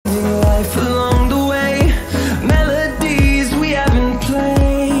life along the way, melodies we haven't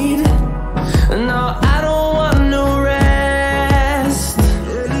played. No, I don't want no rest,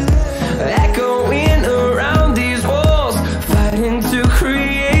 echoing around these walls, fighting to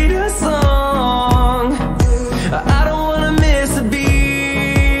create a song. I don't wanna miss a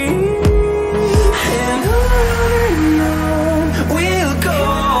beat, and on we'll go,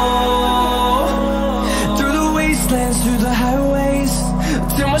 through the wastelands, through the highways,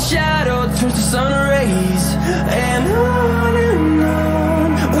 till my shadow turns to sun rays. And on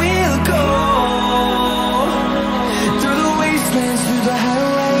we'll go, through the wastelands, through the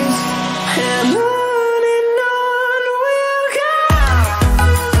highways, and on we'll go.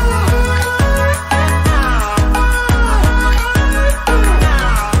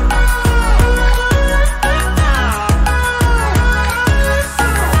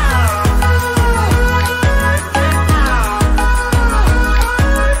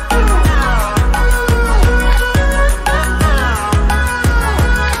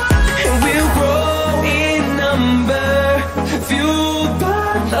 And we'll grow in number, fueled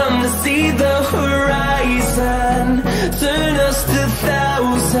by them to see the horizon, turn us to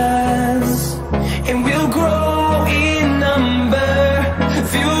thousands. And we'll grow in number,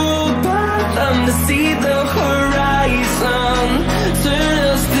 fueled by them to see the horizon, turn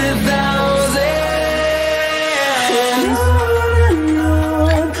us to thousands. And on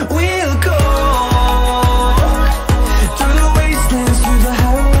we'll go, through the wastelands, through the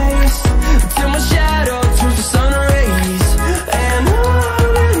highways, till my shadow turns to sun rays. And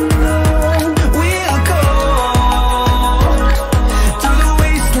on we'll go, through the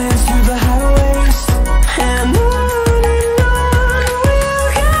wastelands, through the highways, and on we'll go.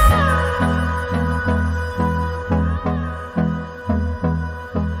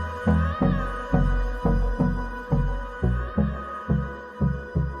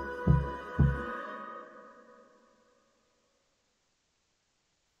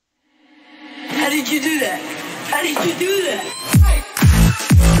 How did you do that? How did you do that?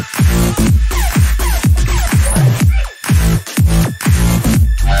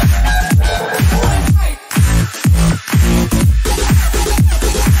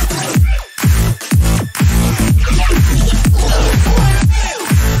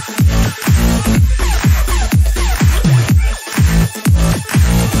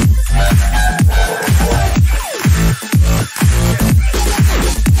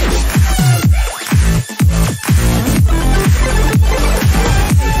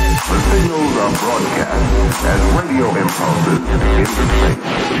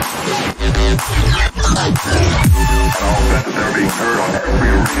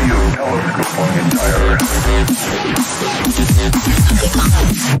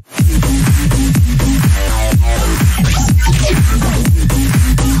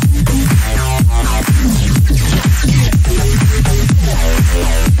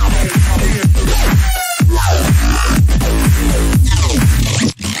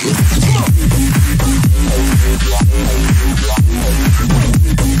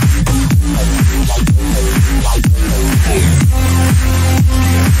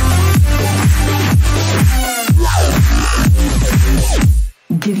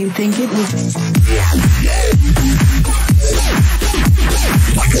 Did you think it was?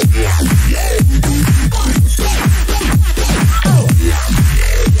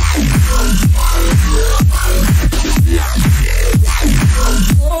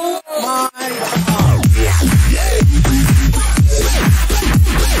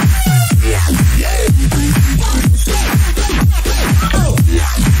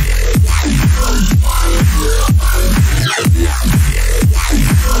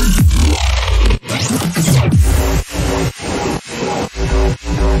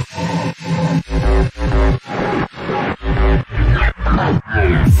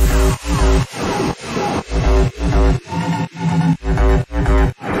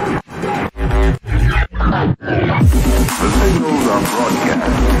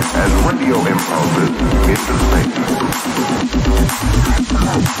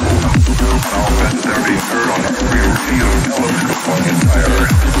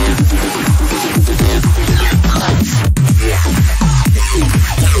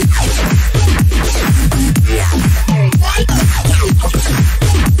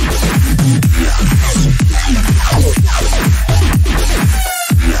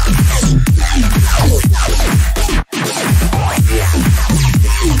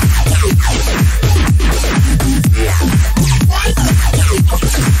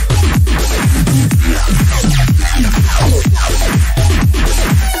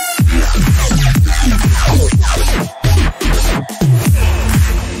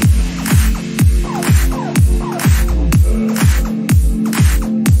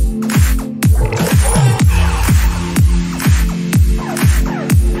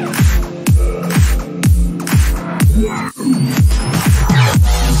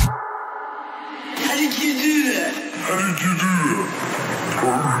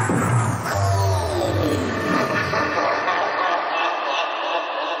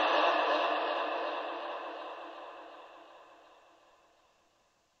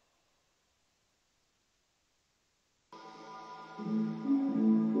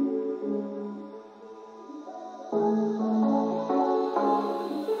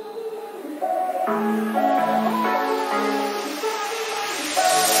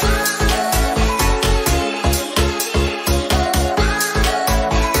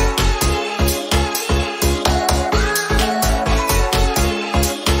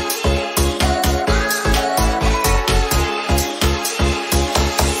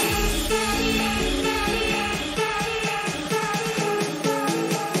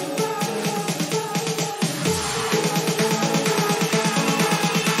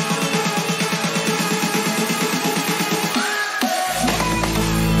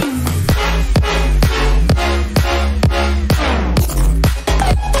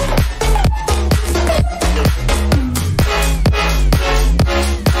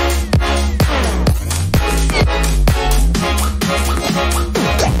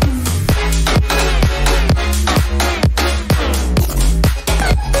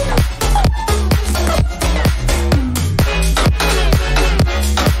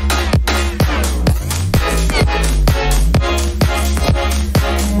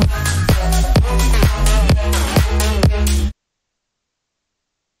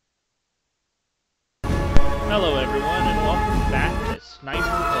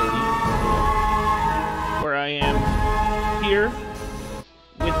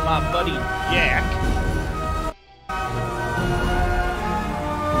 my buddy Jack.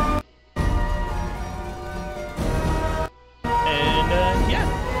 And, yeah.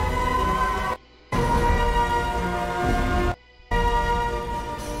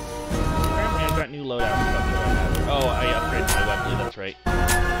 Apparently I've got new loadout stuff that I have. Oh, I upgraded my weapon, that's right.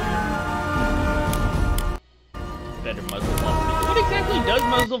 Better muzzle velocity. What exactly does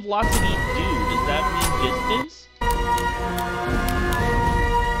muzzle velocity do? Does that mean distance?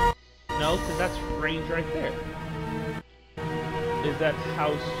 No, because that's range right there. Is that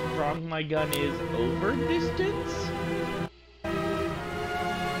how strong my gun is over distance?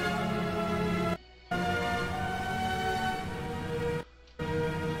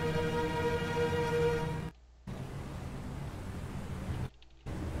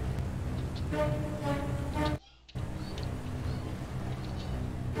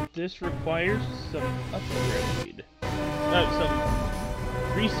 This requires some upgrade.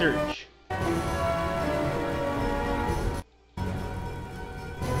 Some research.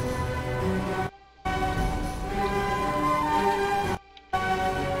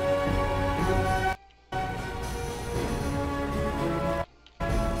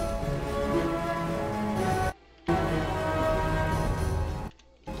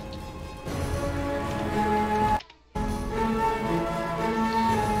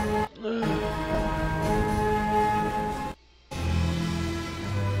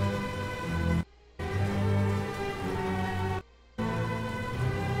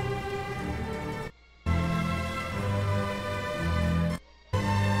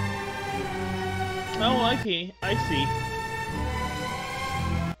 Oh, okay, I see.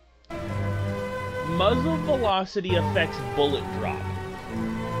 Muzzle velocity affects bullet drop.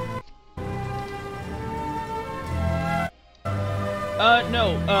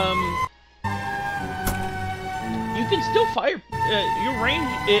 No, you can still fire, your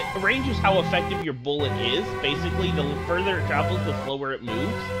range is how effective your bullet is. Basically, the further it travels, the slower it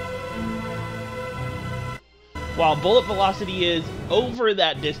moves. While bullet velocity is over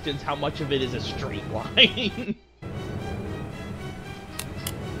that distance, how much of it is a straight line.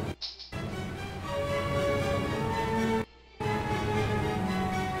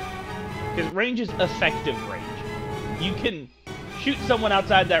 Because range is effective range. You can shoot someone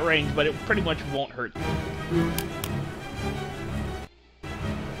outside that range, but it pretty much won't hurt them.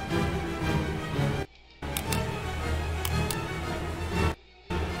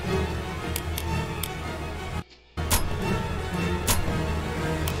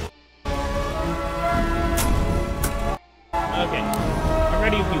 Okay, I'm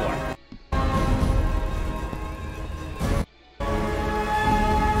ready if you are.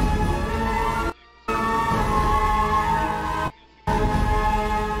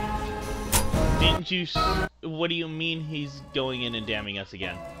 Didn't you... What do you mean he's going in and damning us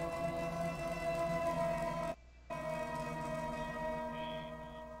again?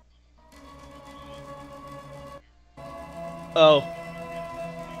 Oh.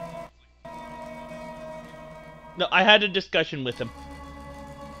 No, I had a discussion with him.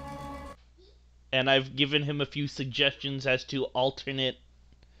 And I've given him a few suggestions as to alternate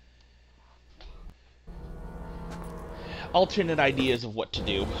ideas of what to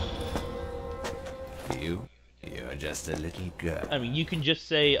do. You're just a little girl. I mean, you can just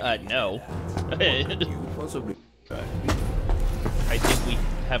say, no. You possibly... I think we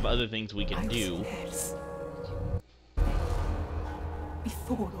have other things we can do.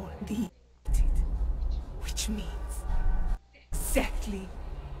 Before all these, which means exactly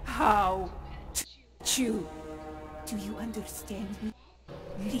how to chew. Do you understand me,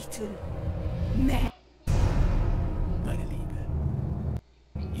 little man? Meine Liebe,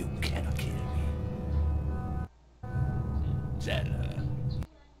 you cannot kill me. Zella.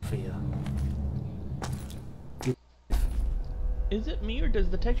 Fear. Is it me, or does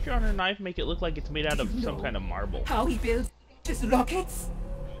the texture on her knife make it look like it's made out of some kind of marble? How he builds his rockets?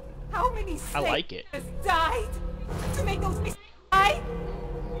 How many I like it. slaves died to make those missiles fly?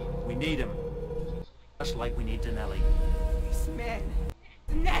 We need him. Just like we need Denelli. This man,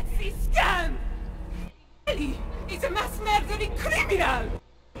 the Nazi scum! Ellie is a mass murdering criminal!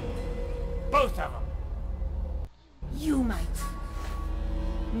 Both of them! You might.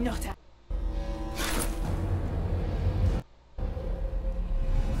 Not a...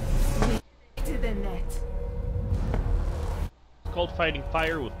 Greater than that. It's called fighting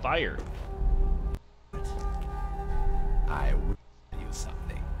fire with fire. I will tell you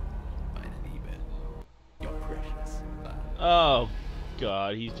something, meine Liebe. You're precious. Oh,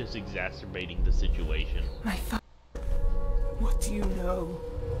 God, he's just exacerbating the situation. My father. What do you know?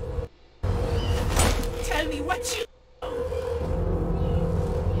 Tell me what you know.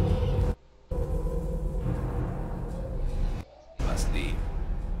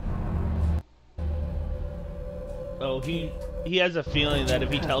 So he has a feeling that if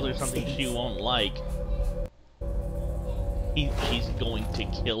he tells her something she won't like, she's going to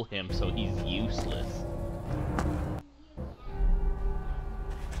kill him, so he's useless.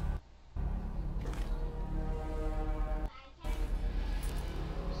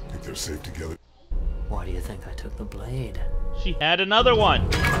 Think they're safe together? Why do you think I took the blade? She had another one!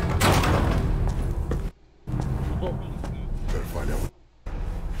 Oh. Better find out.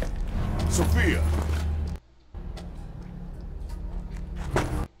 Sophia!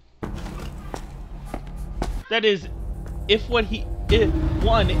 That is, if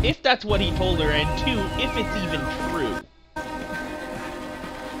that's what he told her, and two, if it's even true.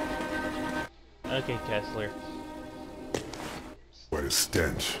 Okay, Kessler. What a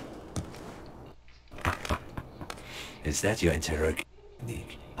stench. Is that your interrogation?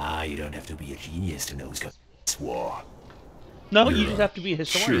 Ah, you don't have to be a genius to know who's got this war. No, you just have to be a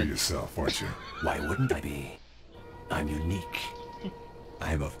historian. Sure yourself, aren't you? Why wouldn't I be? I'm unique.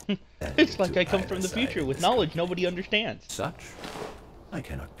 I'm of... It's like I come from the future with knowledge nobody understands. Such, I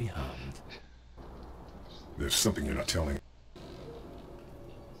cannot be harmed. There's something you're not telling.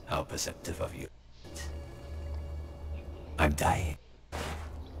 How perceptive of you. I'm dying.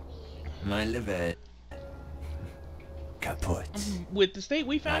 My liver... kaput. With the state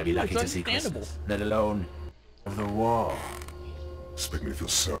we I'd found be you, lucky it's to see understandable. Christmas, let alone of the war. Expect me to feel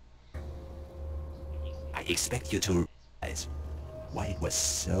sorry. I expect you to realize why it was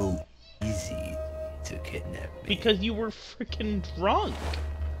so easy to kidnap me. Because you were freaking drunk.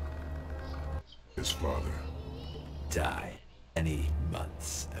 His father. Died many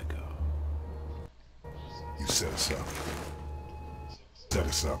months ago. You set us up. Set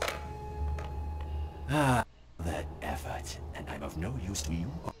us up. Ah, that effort, and I'm of no use to you,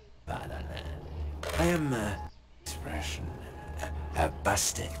 fatherland. I am expression, a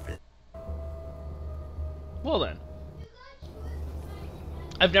busted. Well then.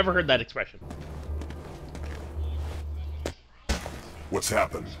 I've never heard that expression. What's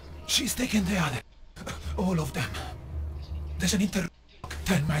happened? She's taken the other. All of them. There's an interlock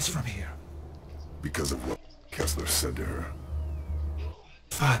 10 miles from here. Because of what Kessler said to her.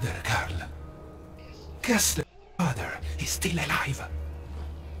 Father, Karl. Kessler's father is still alive.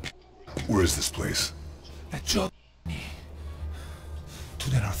 Where is this place? At Jodni. To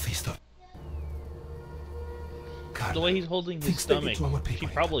the northeast of... Karl, The way he's holding his thinks they stomach, need to our people she in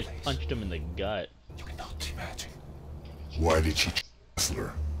that probably place. punched him in the gut. You cannot imagine. Why did she choose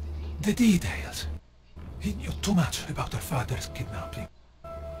Kessler? The details. He knew too much about her father's kidnapping.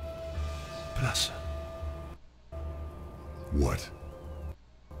 Plus, What?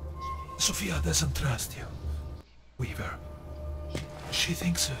 Sophia doesn't trust you, Weaver. She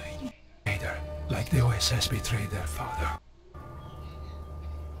thinks you betrayed her, like the OSS betrayed their father.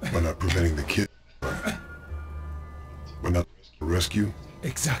 By not preventing the kid? By not rescue?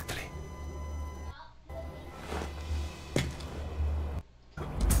 Exactly.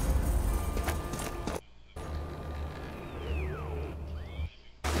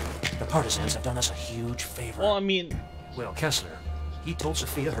 The partisans have done us a huge favor. Well, I mean, Well, Kessler, he told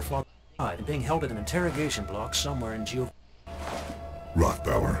Sophia her father died and being held at an interrogation block somewhere in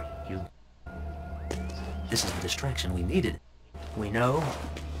Rothbauer. This is the distraction we needed. We know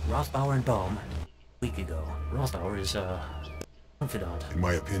Rothbauer and Baum a week ago. Rothbauer is confidant. In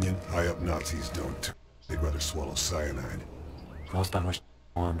my opinion, high-up Nazis don't. They'd rather swallow cyanide. Rothbauer's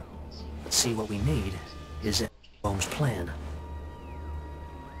on. See, what we need is Baum's plan.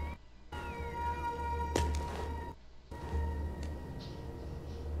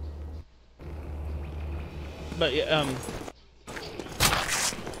 but okay,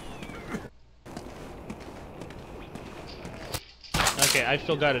 I've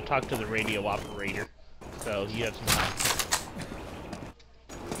still got to talk to the radio operator, so you have some time.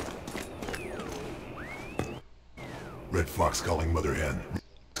 Red Fox calling Mother Hen.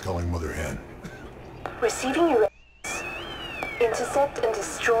 Calling Mother Hen. Receiving your requests. Intercept and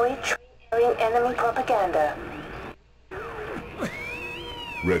destroy carrying enemy propaganda.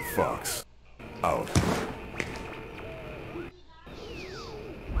 Red Fox. Out.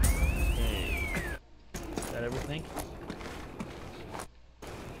 Okay. Is that everything?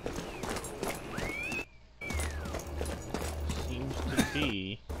 Seems to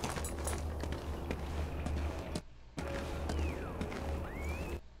be.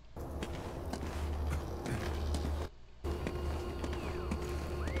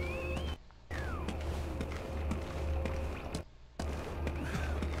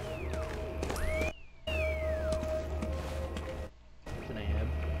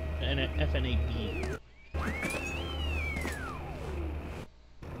 FNAB.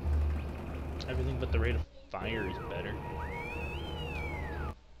 Everything but the rate of fire is better.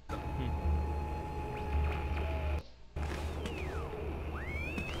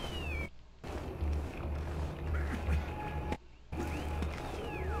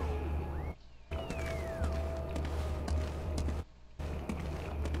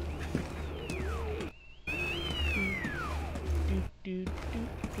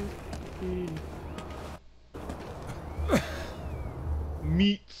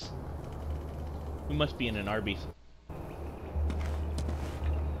 Meats. We must be in an Arby's.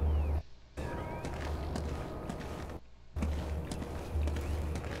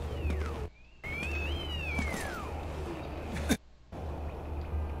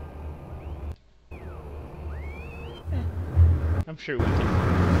 I'm sure we can.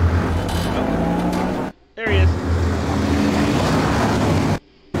 Oh. There he is.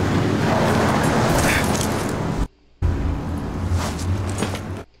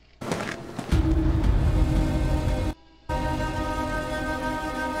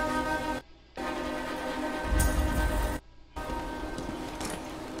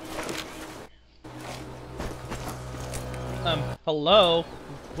 Hello?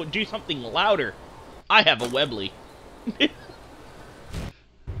 Do something louder. I have a Webley.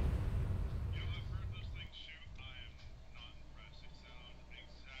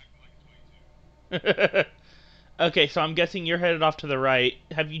 Okay, so I'm guessing you're headed off to the right.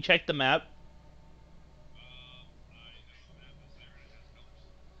 Have you checked the map?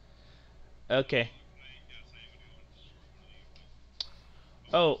 Okay.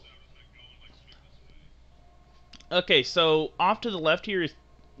 Oh. Okay, so off to the left here is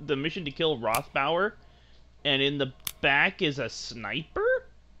the mission to kill Rothbauer, and in the back is a sniper?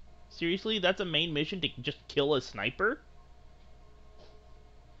 Seriously? That's a main mission, to just kill a sniper?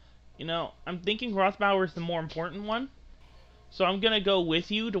 You know, I'm thinking Rothbauer is the more important one. So I'm gonna go with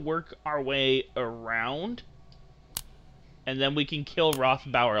you to work our way around, and then we can kill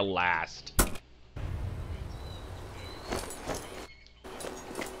Rothbauer last.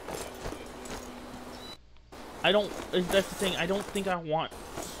 That's the thing, I don't think I want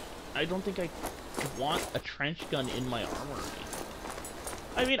a trench gun in my armory.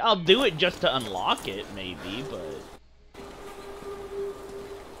 I mean, I'll do it just to unlock it, maybe, but...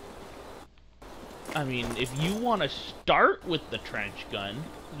 I mean, if you want to start with the trench gun,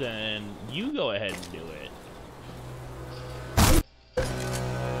 then you go ahead and do it.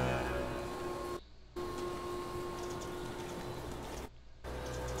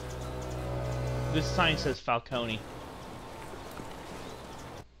 This sign says Falcone.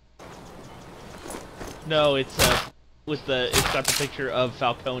 No, it's got the picture of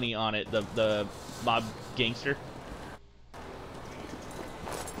Falcone on it, the mob gangster.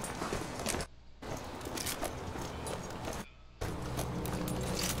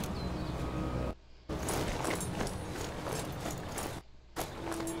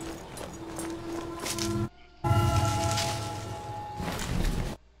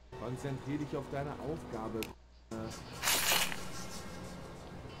 Konzentrier dich auf deine Aufgabe.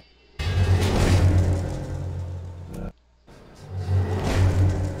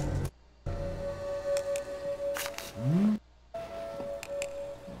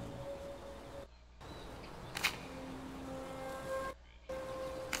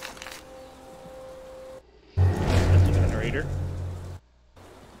 That's the generator.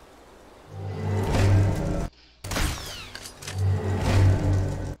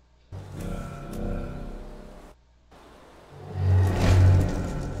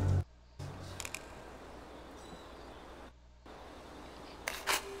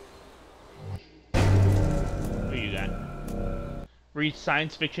 Read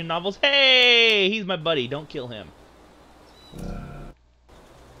science fiction novels. Hey, he's my buddy. Don't kill him.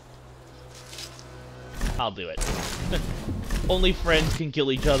 I'll do it. Only friends can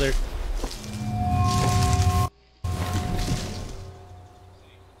kill each other.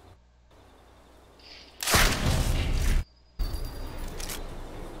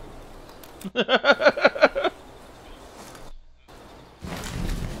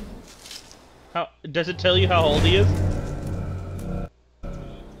 How does it tell you how old he is?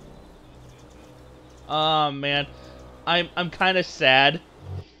 Oh man, I'm kind of sad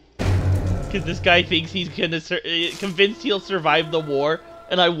because this guy thinks he's gonna convinced he'll survive the war,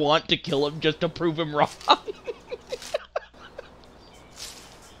 and I want to kill him just to prove him wrong.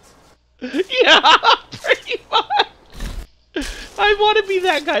 Yeah, pretty much. I want to be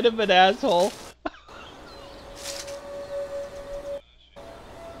that kind of an asshole.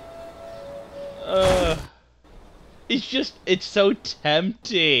 It's so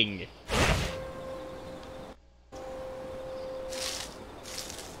tempting.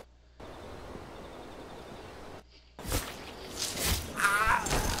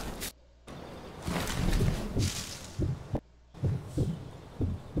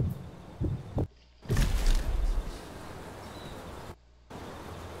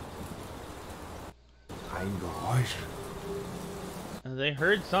 They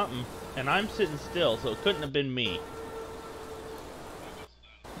heard something, and I'm sitting still, so it couldn't have been me.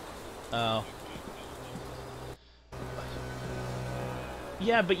 Oh.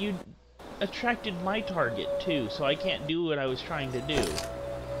 Yeah, but you attracted my target, too, so I can't do what I was trying to do.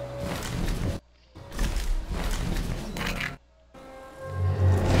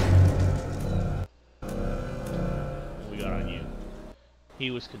 What we got on you? He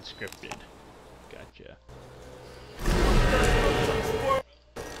was conscripted. Gotcha.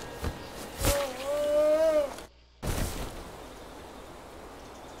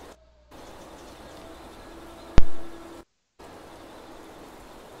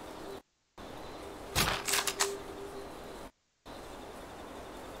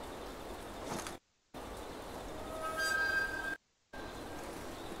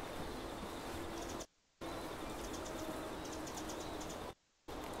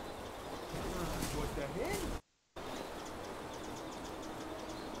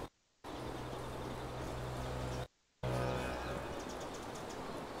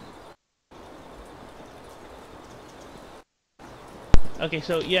 Okay,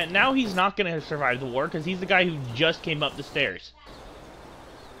 so, yeah, now he's not gonna survive the war, because he's the guy who just came up the stairs.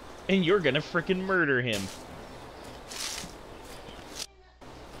 And you're gonna frickin' murder him.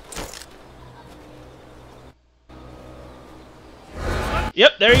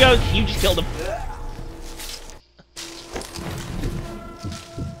 Yep, there he goes. You just killed him.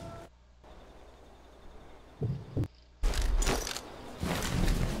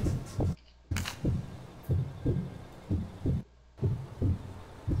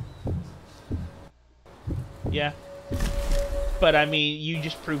 Yeah. But, I mean, you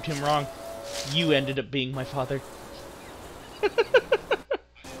just proved him wrong. You ended up being my father.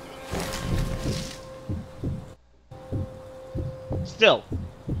 Still.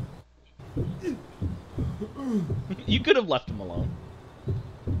 You could have left him alone.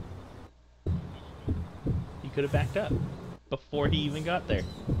 You could have backed up before he even got there.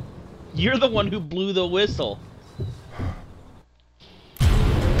 You're the one who blew the whistle.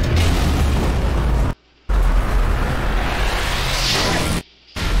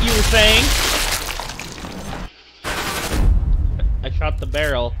 You were saying? I shot the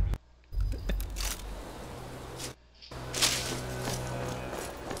barrel.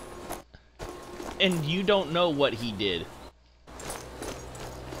 And you don't know what he did.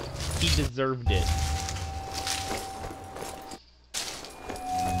 He deserved it.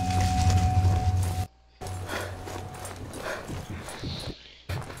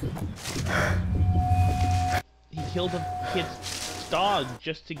 He killed a kid's dog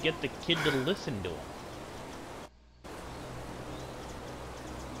just to get the kid to listen to him.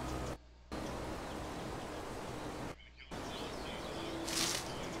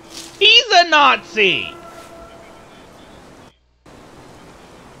 He's a Nazi!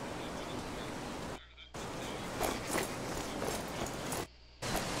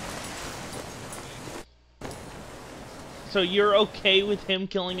 So you're okay with him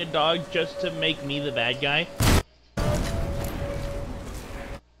killing a dog just to make me the bad guy?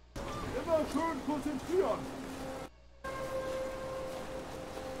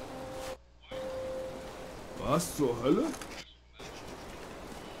 Was zur Hölle?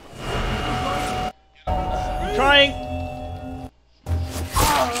 Trying!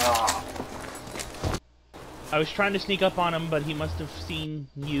 I was trying to sneak up on him, but he must have seen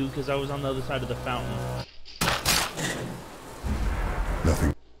you because I was on the other side of the fountain.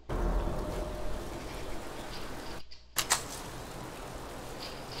 Nothing.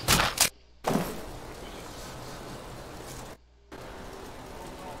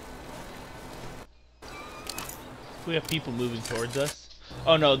 We have people moving towards us.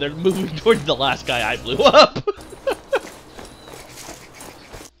 Oh no, they're moving towards the last guy I blew up!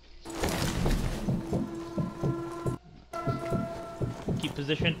 Keep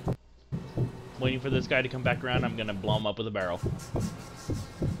position. Waiting for this guy to come back around. I'm gonna blow him up with a barrel.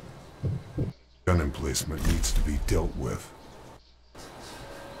 Gun emplacement needs to be dealt with.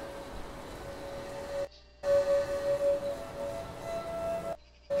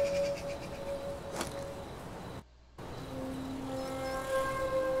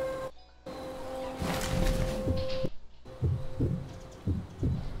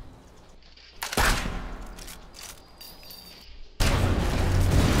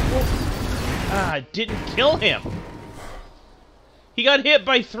 It didn't kill him. He got hit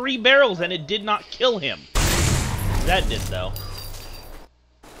by 3 barrels and it did not kill him. That did, though.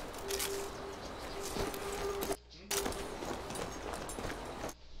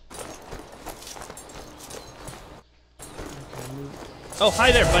 Oh,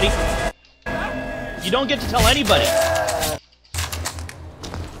 hi there, buddy. You You don't get to tell anybody.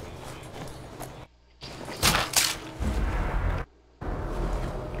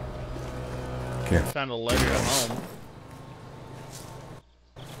 Found a letter at home.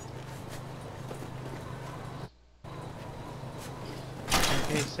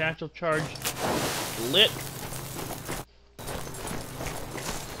 Okay, satchel charge lit.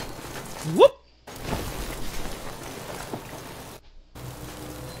 Whoop!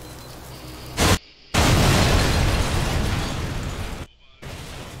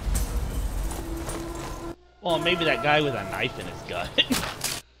 Well, maybe that guy with a knife in his gut.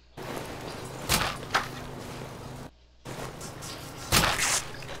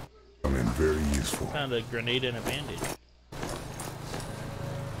 Very useful. Found a grenade and a bandage.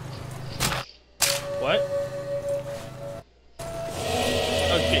 What?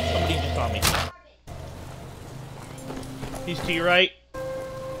 Oh shit, somebody just saw me. He's to your right.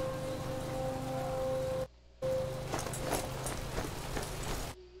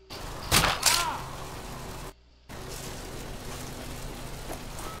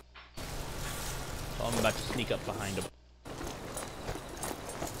 Oh, I'm about to sneak up behind him.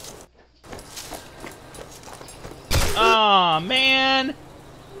 Aw, man!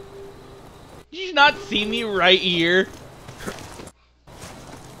 Did you not see me right here?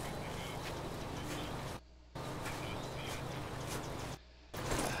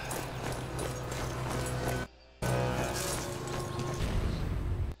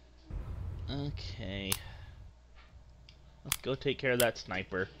 Okay. Let's go take care of that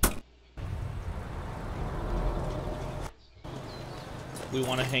sniper. We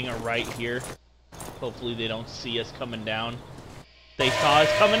want to hang a right here. Hopefully they don't see us coming down. They saw us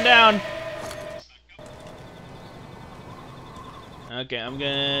coming down! Okay, I'm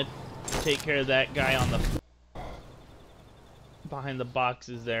gonna take care of that guy on the... behind the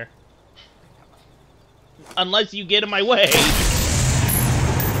boxes there. Unless you get in my way!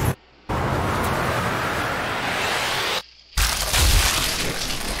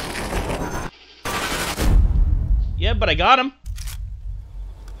 Yeah, but I got him!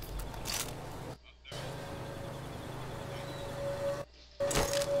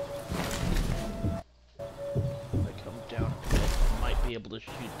 Able to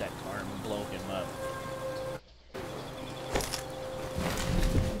shoot that car and blow him up.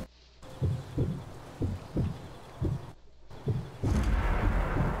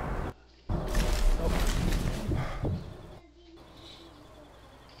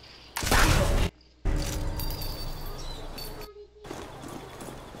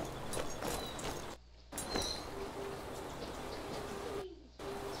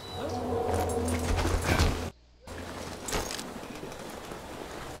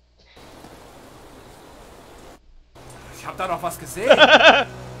 Ich hab da noch was gesehen.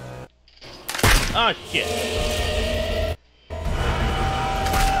 Oh shit.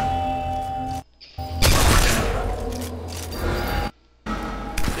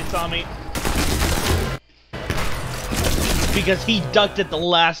 They saw me. Because he ducked at the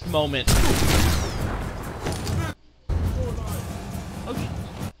last moment. Oh shit.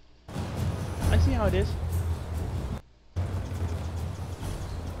 I see how it is.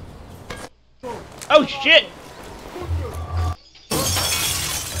 Oh shit!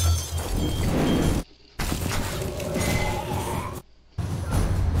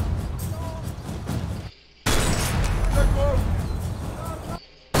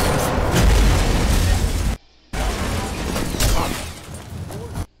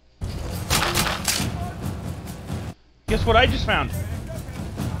 Guess what I just found?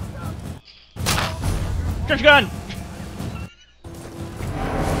 Trench gun!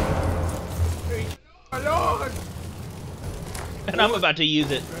 And I'm about to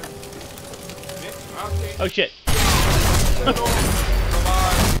use it. Oh shit.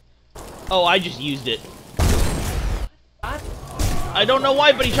 Oh, I just used it. I don't know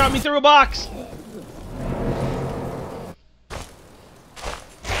why, but he shot me through a box!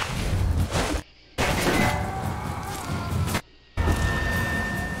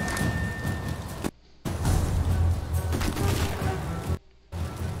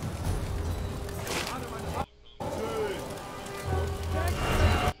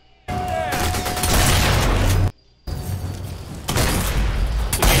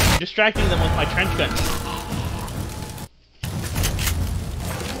 Distracting them with my trench gun.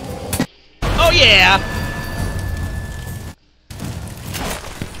 Oh yeah!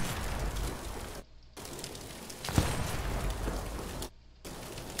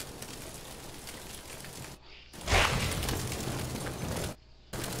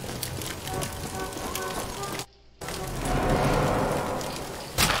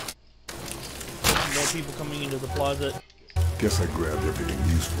 people coming into the closet. Guess I grabbed everything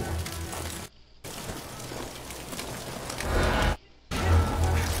useful.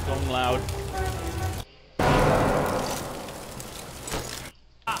 Going loud.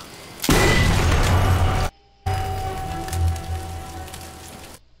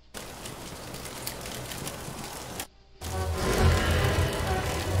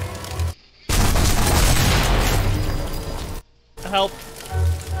 Help.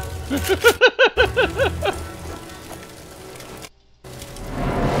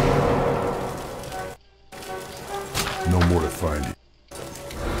 No more to find you.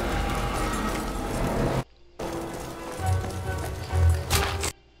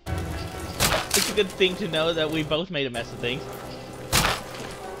 It's a good thing to know that we both made a mess of things.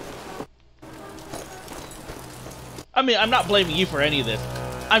 I mean, I'm not blaming you for any of this.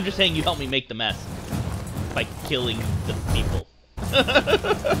 I'm just saying you helped me make the mess by killing the people.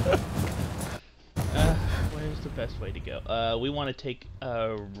 Where's the best way to go? We want to take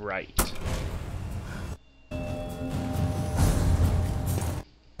a right.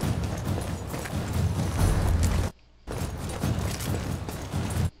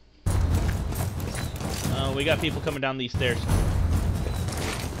 We got people coming down these stairs.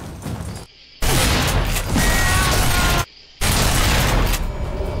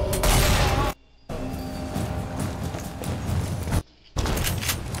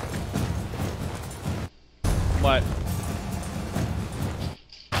 What?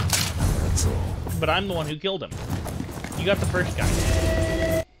 That's all. But I'm the one who killed him. You got the first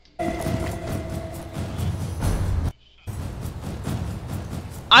guy.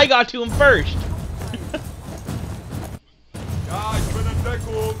 I got to him first!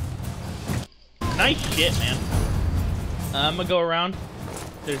 Nice shit, man. I'm gonna go around.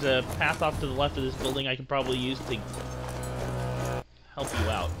 There's a path off to the left of this building I can probably use to help you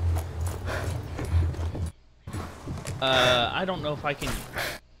out. I don't know if I can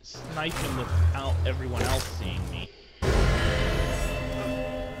snipe him without everyone else seeing me.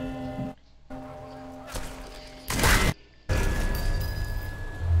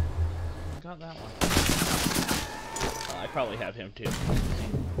 Got that one. I probably have him too.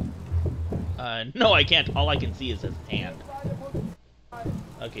 No, I can't. All I can see is his hand.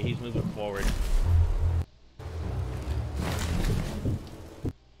 Okay, he's moving forward.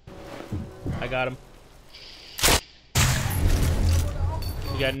 I got him.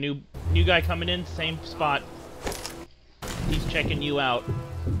 We got a new guy coming in, same spot. He's checking you out.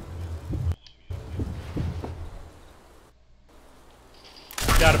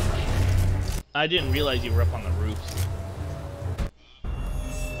 Got him. I didn't realize you were up on the roofs.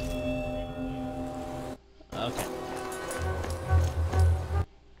 Okay.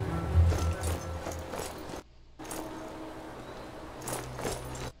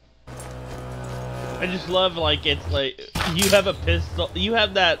 I just love, like, it's like, you have a pistol, you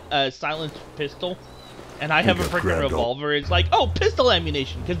have that silenced pistol, and I have a freaking revolver. It's like, oh, pistol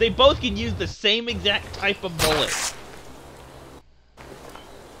ammunition, because they both can use the same exact type of bullet.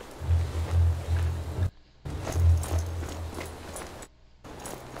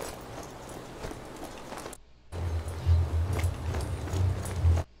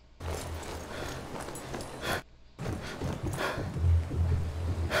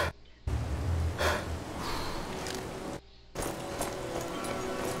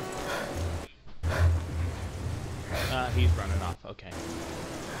 He's running off. Okay.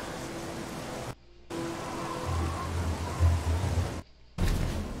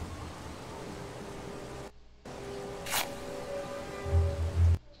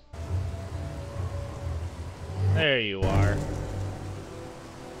 There you are.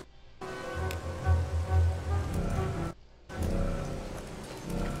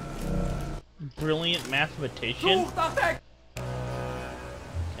 Brilliant mathematician. Okay.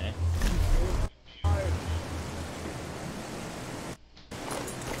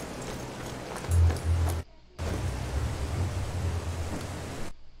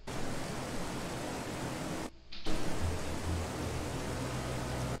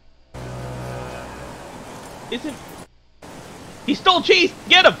 Isn't... He stole cheese!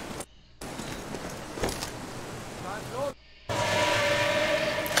 Get him!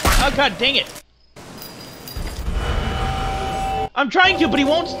 Oh god dang it! I'm trying to, but he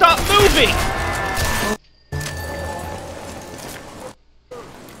won't stop moving!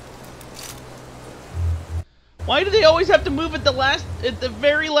 Why do they always have to move at the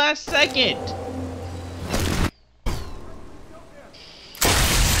very last second?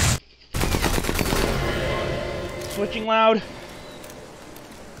 Switching loud.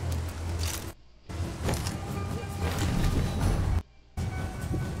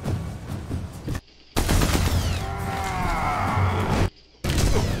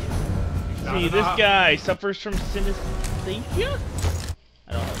 see, this guy suffers from synesthesia?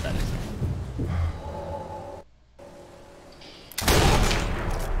 I don't know what that is.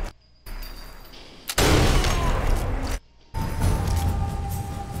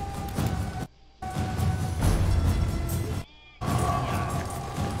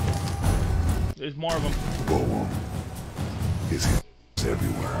 There's more of them. Boom. His hands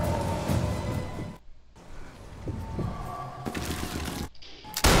everywhere.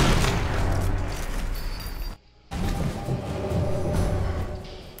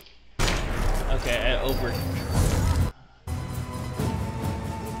 Okay, over.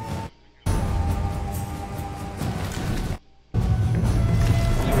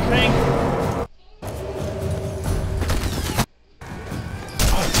 Think.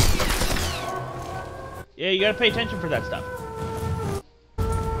 Yeah, you gotta pay attention for that stuff.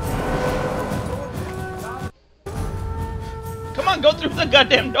 Come on, go through the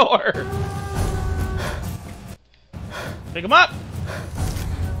goddamn door! Pick him up!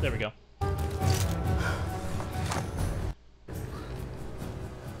 There we go.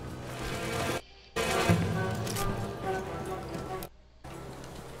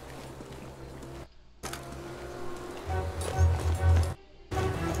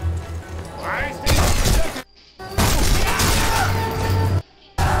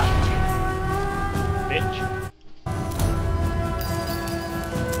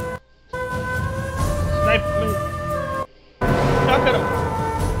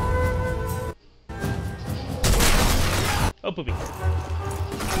 Oh, poopy.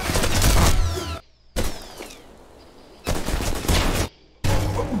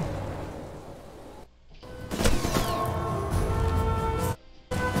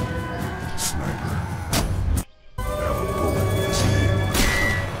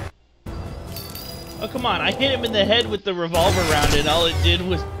 Oh, come on. I hit him in the head with the revolver round, and all it did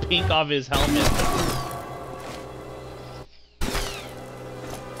was pink off his helmet.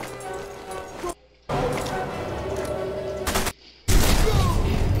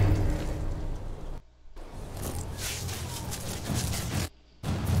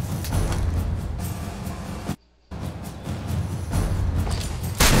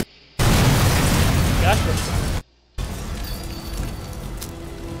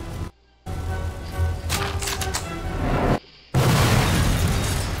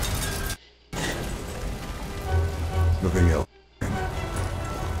 Nothing else.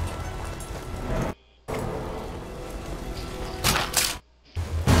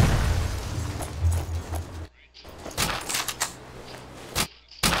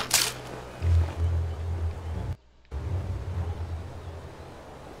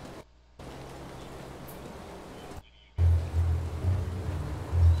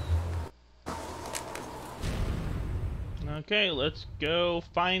 Okay, let's go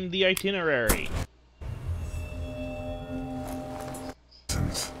find the itinerary.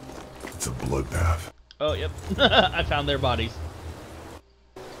 It's a bloodbath. Oh, yep. I found their bodies.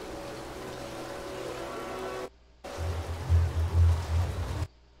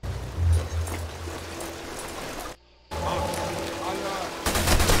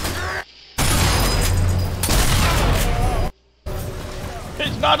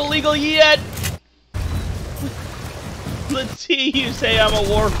 It's not illegal yet! Let's see you say I'm a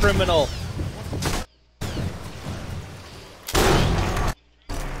war criminal.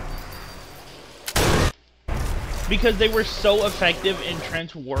 Because they were so effective in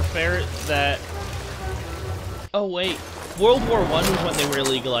trench warfare that... Oh wait, World War I was when they were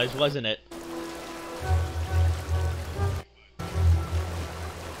illegalized, wasn't it?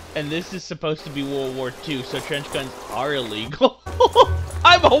 And this is supposed to be World War II, so trench guns are illegal.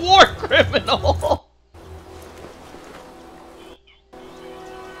 I'm a war criminal!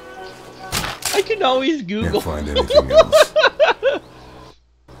 I can always Google. Can't find anything else.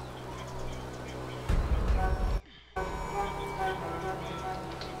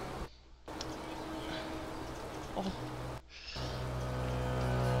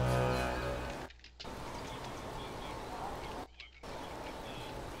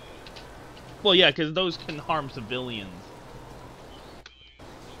 Well, yeah, because those can harm civilians.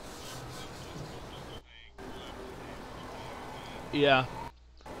 Yeah.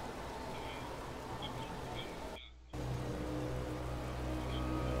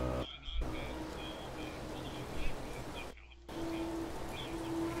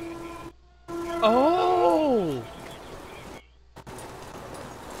 Oh!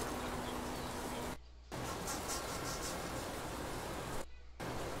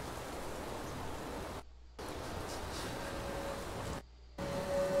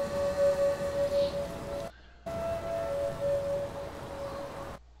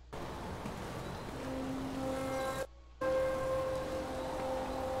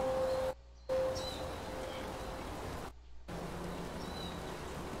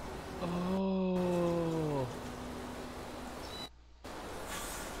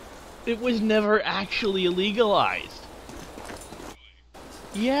 It was never actually legalized.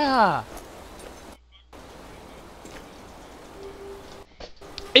 Yeah.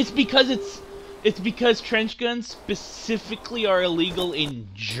 It's because trench guns specifically are illegal in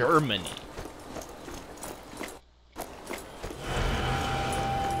Germany.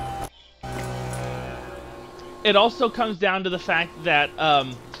 It also comes down to the fact that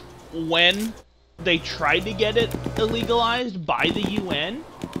when they tried to get it illegalized by the UN,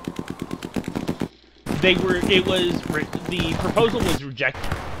 the proposal was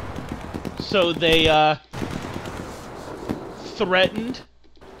rejected. So they threatened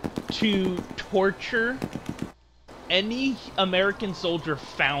to torture any American soldier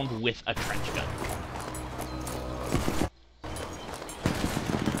found with a trench gun.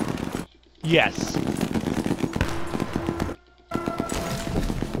 Yes.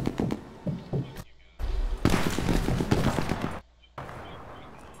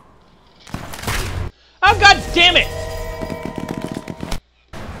 Oh, god damn it!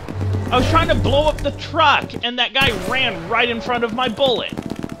 I was trying to blow up the truck, and that guy ran right in front of my bullet.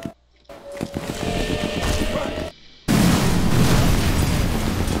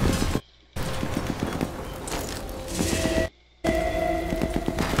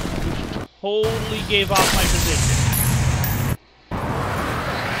 Totally gave off my position.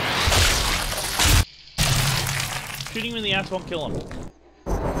 Shooting him in the ass won't kill him.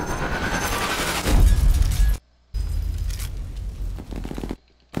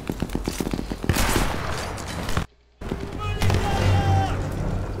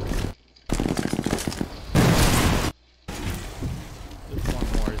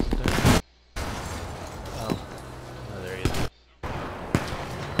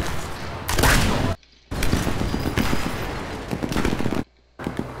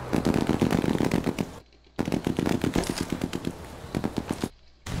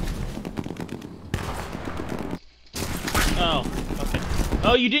 Oh, okay.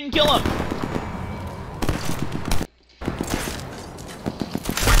 Oh, you didn't kill him!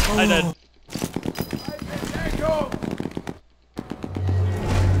 Oh. I died.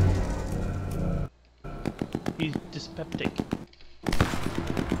 He's dyspeptic.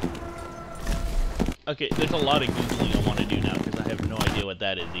 Okay, there's a lot of Googling I want to do now, because I have no idea what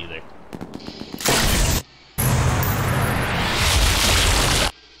that is either.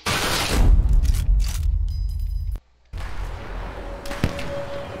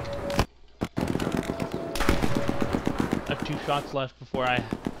 Shots left before I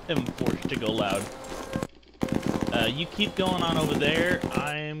am forced to go loud. You keep going on over there.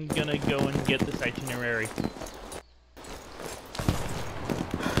 I'm gonna go and get this itinerary.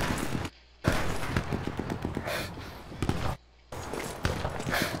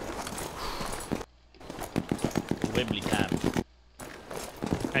 Wibbly time.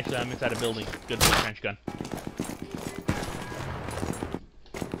 Actually, I'm inside a building. Good for a trench gun.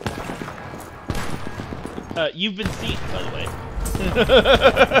 You've been seen, by the way.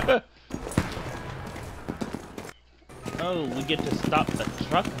 Oh, we get to stop the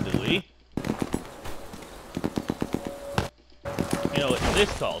truck, do we? You know what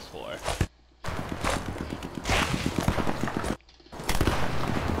this calls for.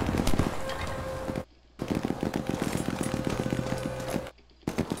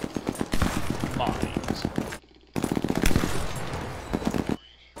 Mines.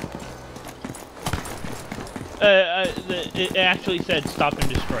 It actually said stop and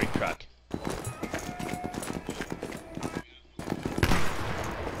destroy truck.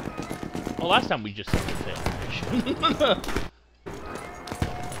 Well, last time we just said to fail.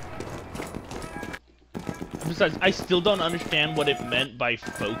 Besides, I still don't understand what it meant by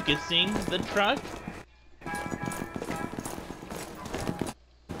focusing the truck.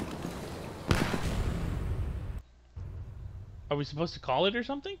 Are we supposed to call it or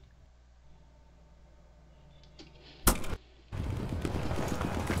something?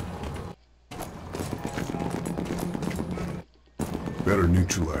 Better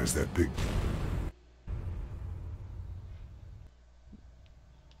neutralize that big...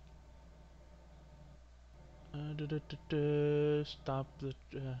 Stop the...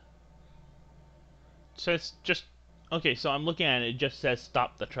 So it's just... Okay, so I'm looking at it, it just says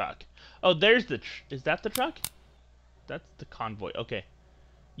stop the truck. Oh, there's the... Is that the truck? That's the convoy, okay.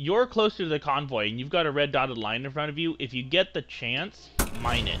 You're closer to the convoy, and you've got a red dotted line in front of you. If you get the chance,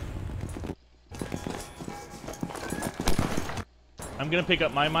 mine it. I'm gonna pick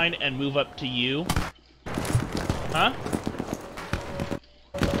up my mine and move up to you. Huh?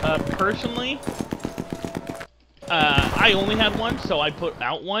 Personally, I only had one, so I put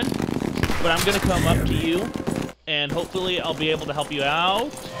out one. But I'm gonna come up to you, and hopefully I'll be able to help you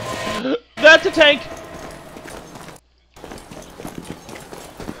out. that's a tank!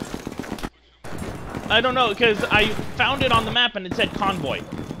 I don't know, because I found it on the map and it said convoy.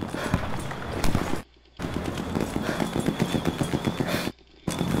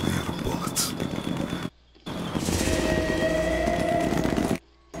 Bullets.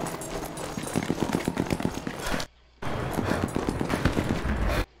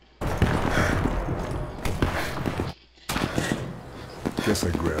 Guess I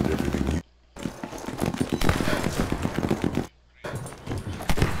grabbed everything you...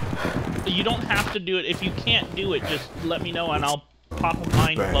 You don't have to do it. If you can't do it, just let me know and I'll pop a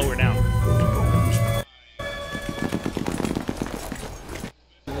mine lower down.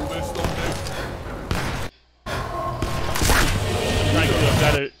 Trying to, I've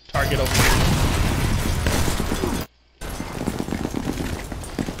got a target over here.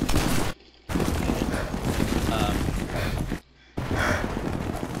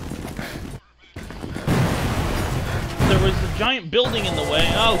 There was a giant building in the way.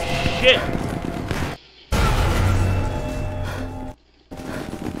 Oh shit!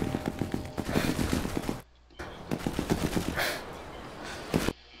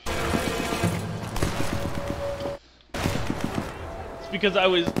 It's because I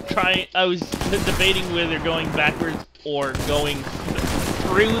was debating whether going backwards or going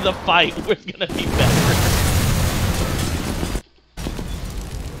through the fight was gonna be better.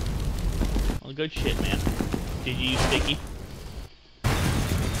 Well, good shit, man. Did you use sticky?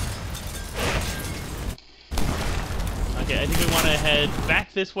 Okay, I think we want to head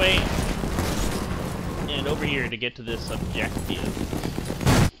back this way and over here to get to this objective.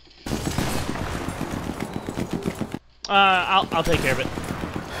 I'll take care of it.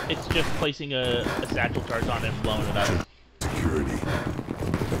 It's just placing a satchel charge on it and blowing it up. Security.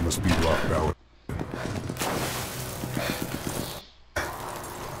 That must be Rothbauer.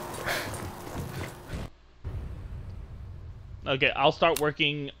 Okay, I'll start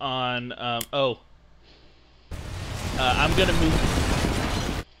working on, I'm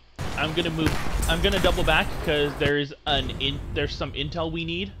gonna double back, because there's some intel we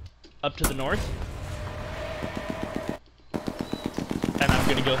need up to the north. And I'm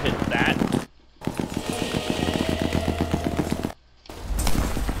gonna go hit that.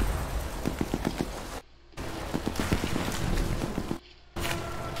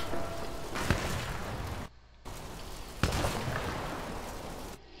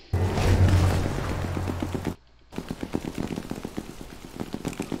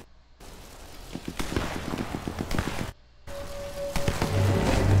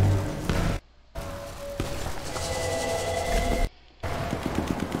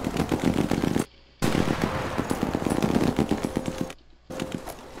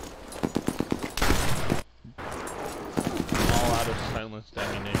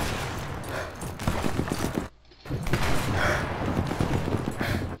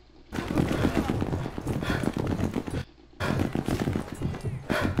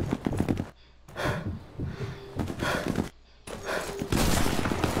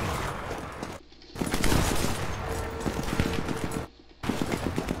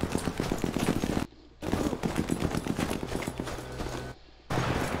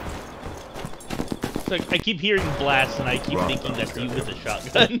 So I keep hearing blasts and I keep thinking that's you with a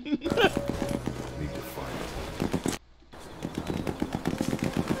shotgun. Need to find it.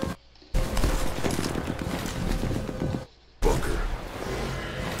 Bunker.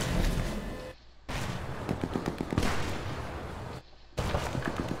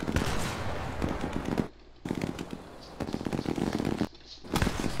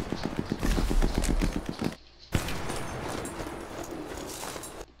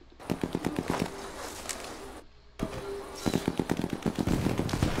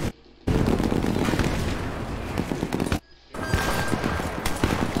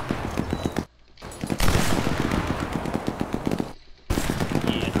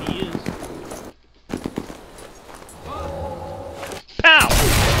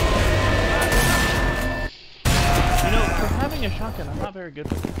 I'm not very good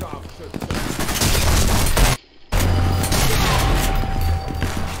with it.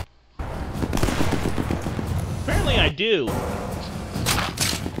 Apparently I do.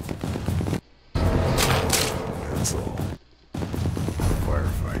 That's all.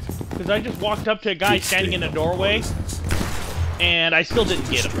 Firefight. Because I just walked up to a guy standing in a doorway, and I still didn't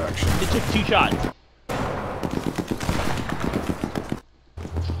get him. It took 2 shots.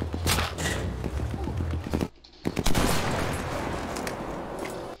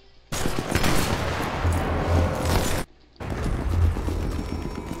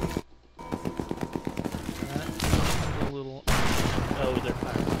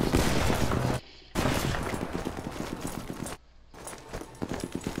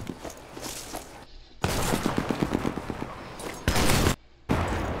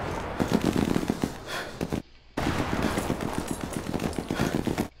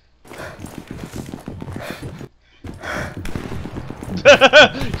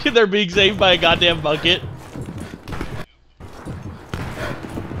 They're being saved by a goddamn bucket.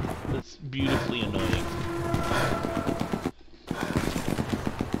 That's beautifully annoying.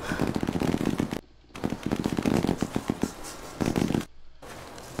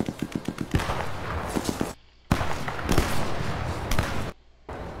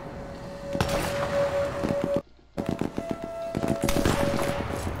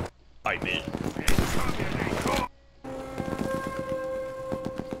 Alright, man.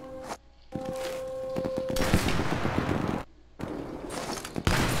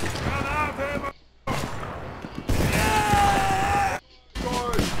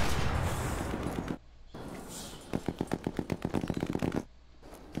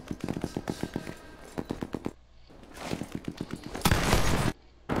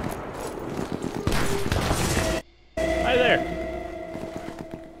 Hi there.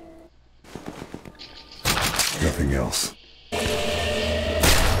 Nothing else.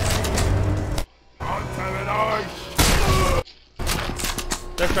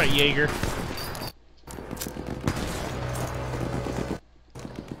 That's right, Jaeger.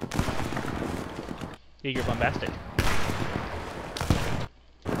 Jaeger bombastic.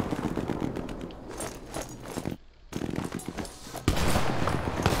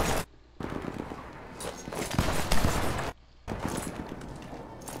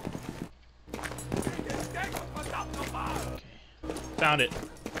 Found it.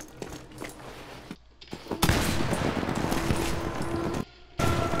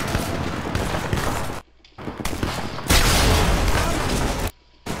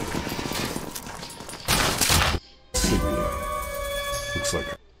 Looks like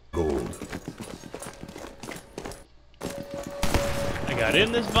gold. I got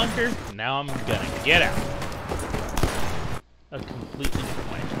in this bunker, now I'm gonna get out. A completely different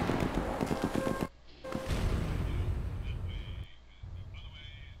plan.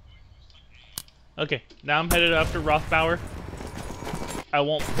 Okay, now I'm headed after Rothbauer. I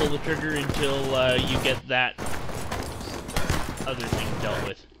won't pull the trigger until you get that other thing dealt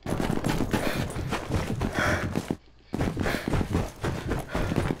with.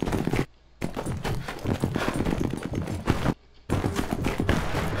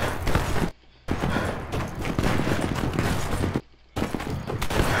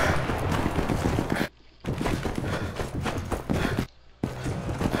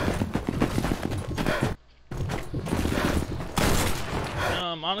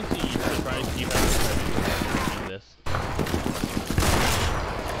 Honestly, you're surprised you haven't this.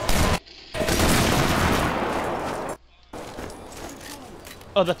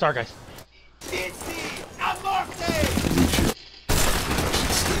 Oh, that's our guys.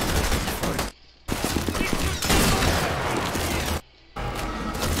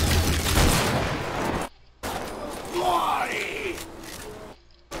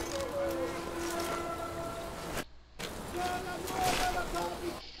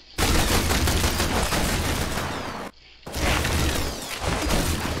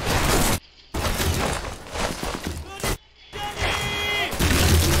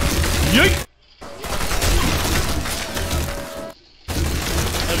 Yeet! I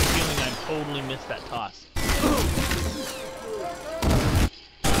have a feeling I totally missed that toss.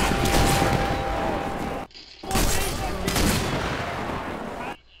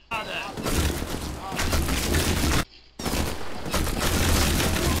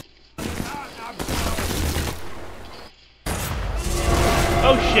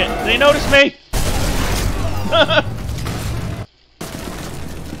 Oh shit, they noticed me!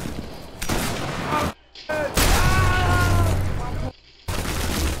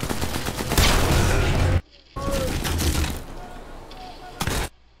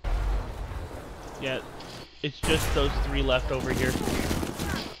 Yeah, it's just those three left over here.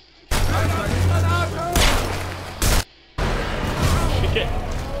 Shit.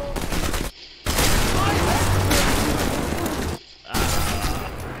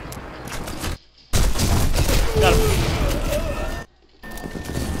 Got him.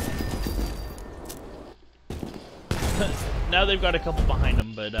 Now they've got a couple behind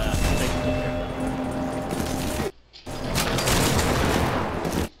them, but they can take care of them.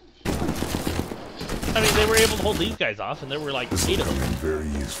 I mean, they were able to hold these guys off, and there were like 8 of them. Very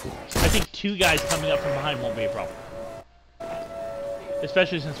useful. I think 2 guys coming up from behind won't be a problem.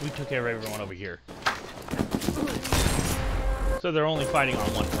 Especially since we took care of everyone over here. So they're only fighting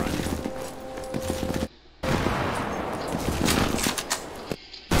on one front.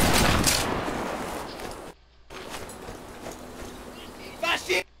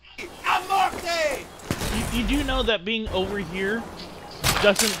 You do know that being over here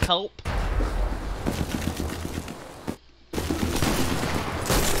doesn't help?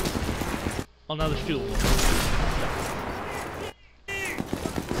 Oh, now there's two of them.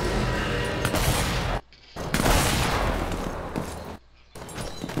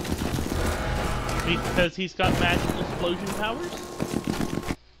 Because he's got magical explosion powers?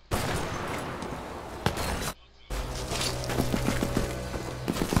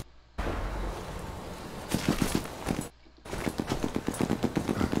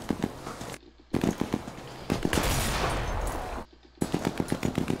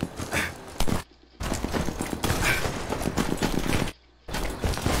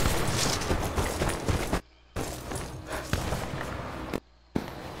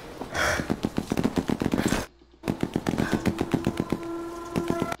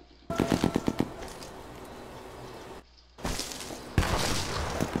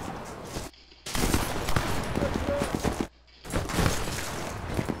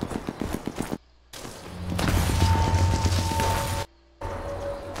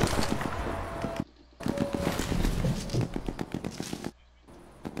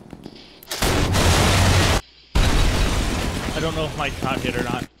 I don't know if my shot hit or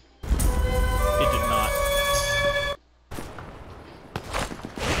not. It did not.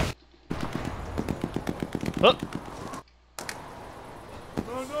 Oh!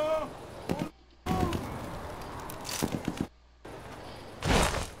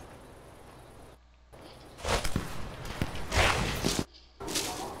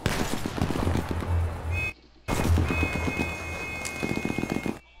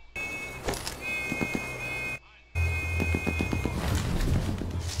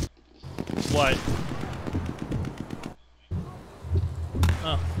 What?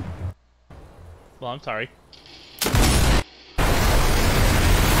 Oh. Well, I'm sorry.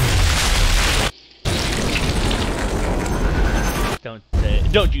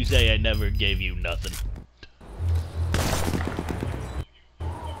 Don't you say I never gave you nothing.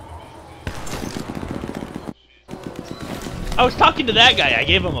 I was talking to that guy, I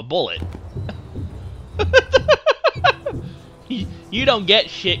gave him a bullet. You don't get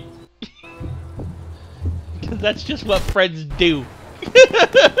shit. Because that's just what friends do.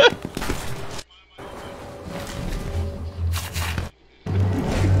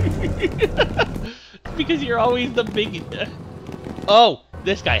 Because you're always the big... Oh,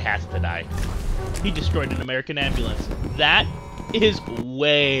 this guy has to die. He destroyed an American ambulance. That is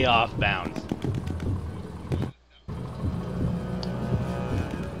way off bounds.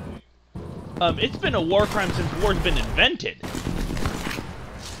 It's been a war crime since war's been invented.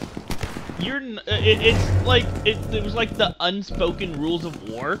 It's like it was like the unspoken rules of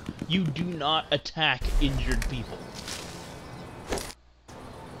war. You do not attack injured people.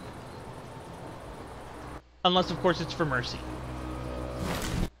 Unless, of course, it's for mercy.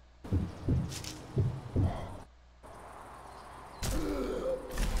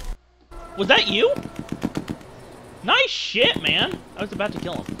 Was that you? Nice shit, man. I was about to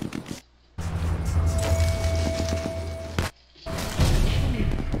kill him.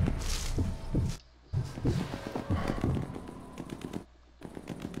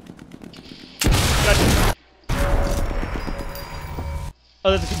 Gotcha.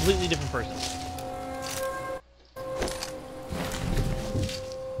 Oh, that's a completely different person.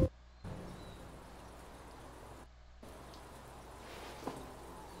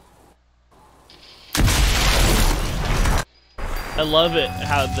 I love it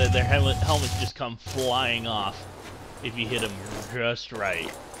how their helmets just come flying off if you hit them just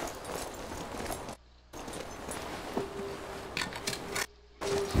right.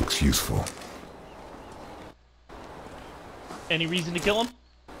 Looks useful. Any reason to kill him?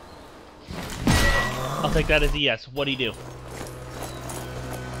 I'll take that as a yes. What'd he do?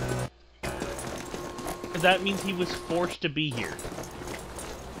 That means he was forced to be here.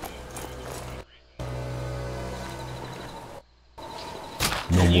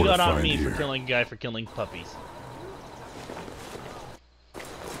 No you more got to on find me here. for killing a guy for killing puppies.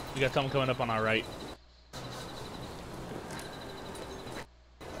 We got someone coming up on our right.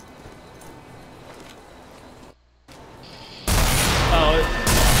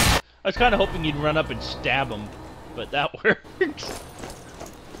 Oh, I was kind of hoping you'd run up and stab him, but that works.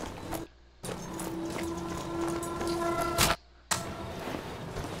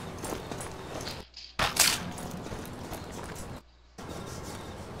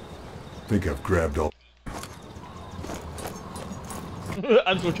 I think I've grabbed all.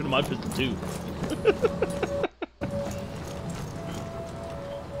 I'm switching to my pistol too.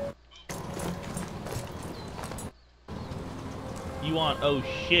 You want? Oh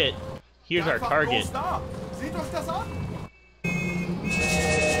shit! Here's our target. That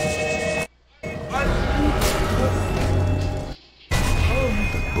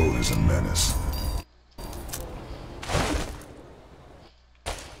boat is a menace.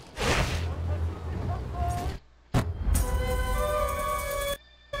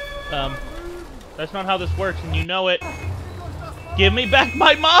 That's not how this works, and you know it. Give me back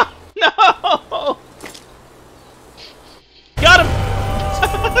my mom! No! Got him!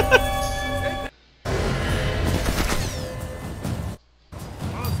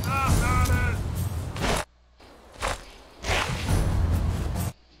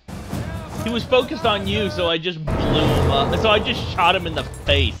 He was focused on you, so I just blew him up. So I just shot him in the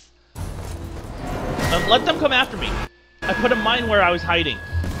face. Let them come after me. I put a mine where I was hiding.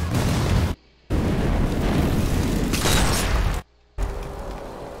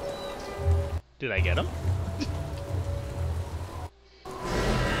 Did I get him?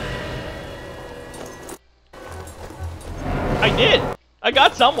 I did! I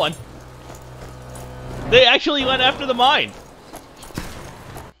got someone! They actually went after the mine!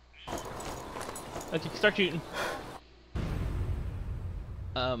 Okay, start shooting.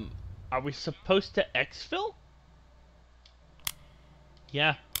 Are we supposed to exfil?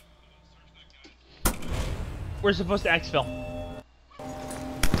 Yeah. We're supposed to exfil.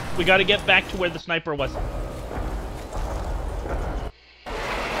 We gotta get back to where the sniper was.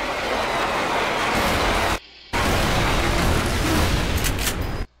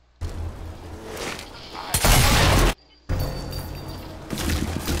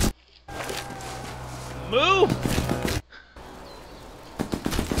 Move!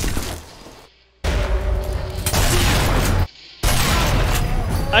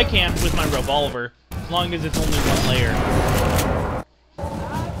 I can with my revolver, as long as it's only one layer.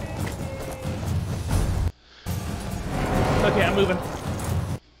 Okay, I'm moving.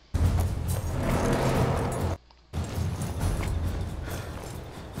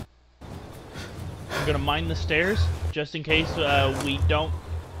 I'm gonna mine the stairs, just in case we don't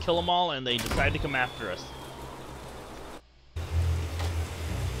kill them all and they decide to come after us.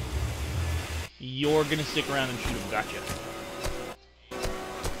 You're gonna stick around and shoot them, gotcha.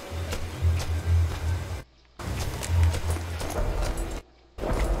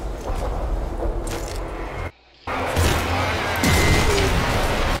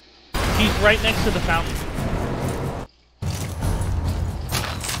 He's right next to the fountain.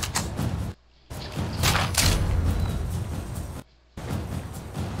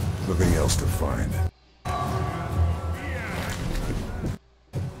 Nothing else to find.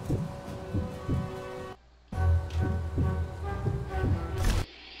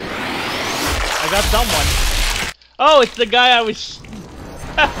 I got someone. Oh, it's the guy I was...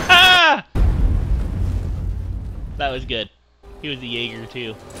 That was good. He was the Jaeger,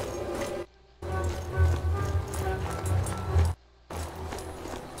 too.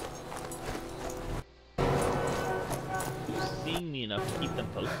 Seeing me enough to keep them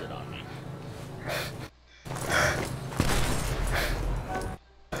posted on me.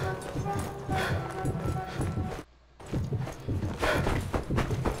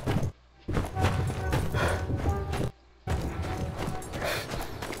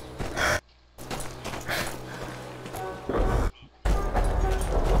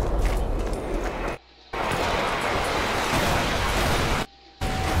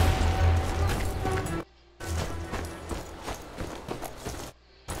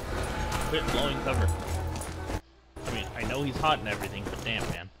 Quit blowing cover. I mean, I know he's hot and everything, but damn,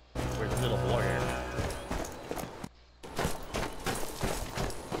 man. Where's the little warrior?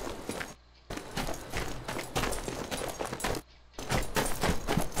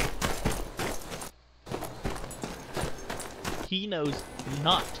 He knows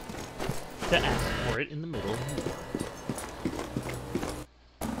not to ask for it in the middle of the war.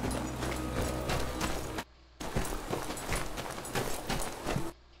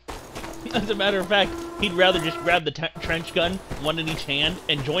 As a matter of fact, he'd rather just grab the trench gun, one in each hand,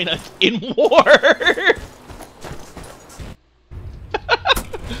 and join us in war!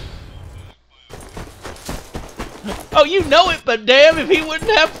 Oh, you know it, but damn if he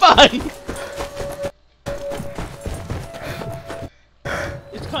wouldn't have fun!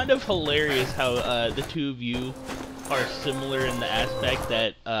 It's kind of hilarious how the two of you are similar in the aspect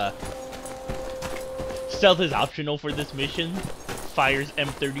that stealth is optional for this mission. Fires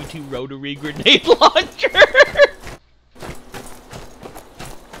M32 rotary grenade launcher.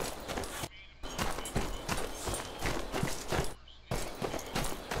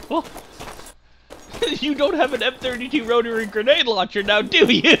 Well, you don't have an M32 rotary grenade launcher now,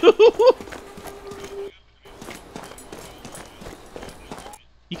 do you?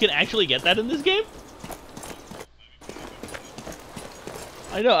 You can actually get that in this game?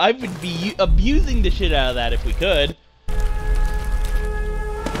 I know, I would be abusing the shit out of that if we could.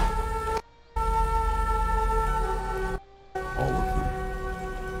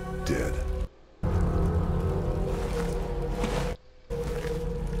 Dead.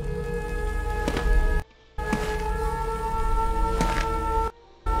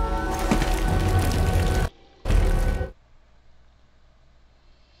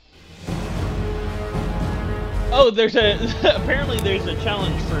 Oh, there's a apparently there's a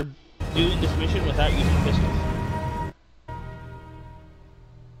challenge for doing this mission without using pistols.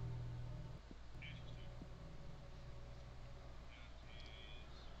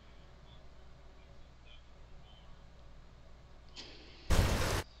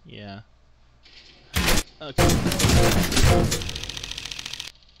 Yeah. Okay.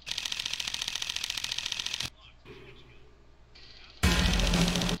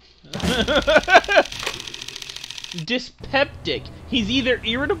 Dyspeptic. He's either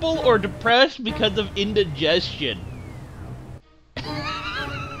irritable or depressed because of indigestion.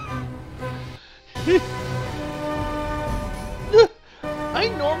 I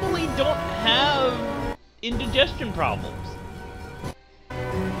normally don't have indigestion problems.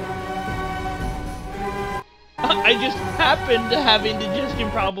 I just happen to have indigestion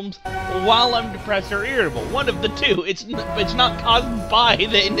problems while I'm depressed or irritable. One of the two. It's not caused by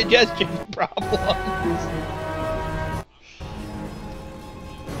the indigestion problems.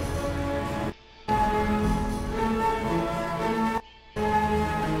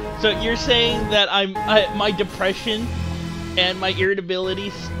 So you're saying that my depression and my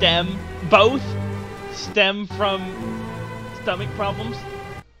irritability both stem from stomach problems?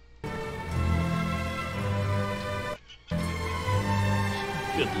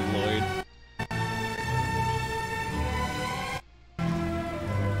 Good lord.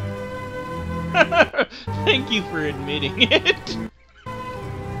 Thank you for admitting it.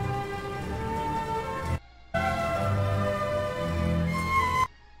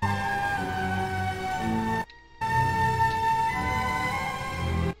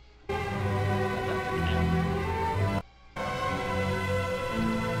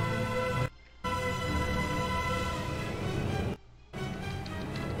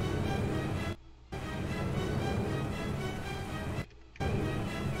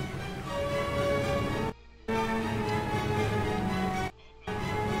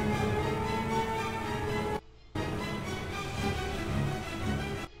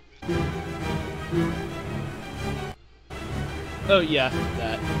 Oh yeah,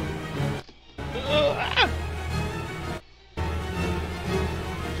 that. Ah!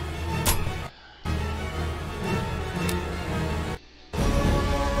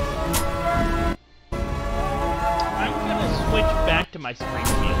 I'm gonna switch back to my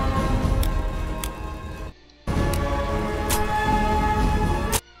Springfield.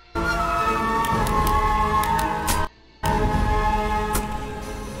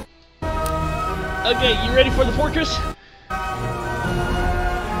 Okay, you ready for the fortress?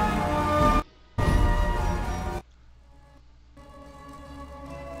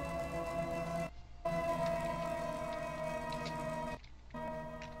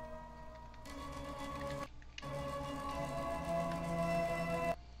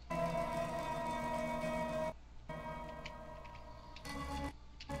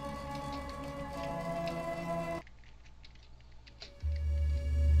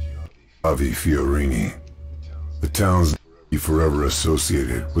 Avi Fiorini. The town's forever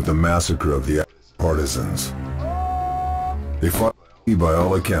associated with the massacre of the partisans. They fought by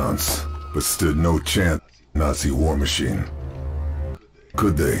all accounts, but stood no chance against the Nazi war machine.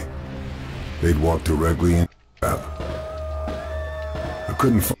 Could they? They'd walk directly into the trap. I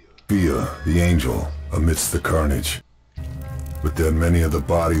couldn't find Fia, the angel, amidst the carnage. But then many of the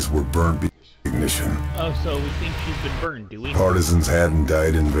bodies were burnt beyond ignition. Oh, so we think she's been burned, do we? Partisans hadn't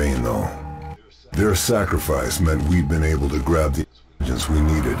died in vain, though. Their sacrifice meant we'd been able to grab the intelligence we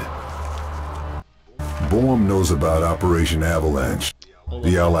needed. Boehm knows about Operation Avalanche,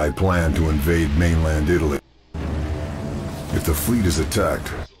 the Allied plan to invade mainland Italy. If the fleet is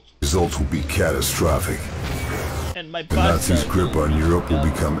attacked, results will be catastrophic. And my the Nazis' grip on Europe will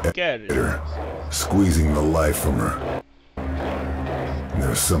become bitter, squeezing the life from her. And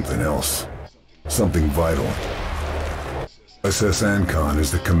there's something else. Something vital. SS Ancon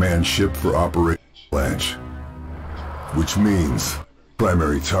is the command ship for Operation Avalanche, which means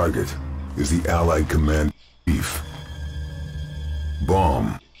primary target is the Allied command chief.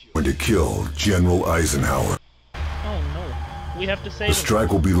 Bomb going to kill General Eisenhower. Oh no, we have to save The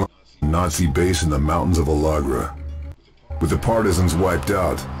strike will be launched at a Nazi base in the mountains of Alagra. With the partisans wiped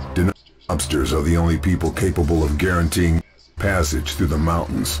out, the mobsters are the only people capable of guaranteeing passage through the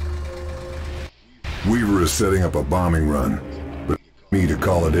mountains. Weaver is setting up a bombing run, but me to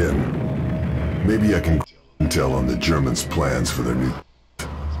call it in. Maybe I can get intel on the Germans' plans for their new,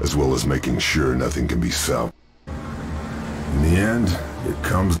 as well as making sure nothing can be salvaged. In the end, it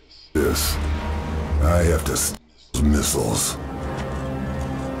comes to this. I have to steal those missiles.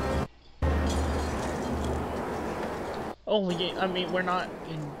 Oh, yeah, I mean, we're not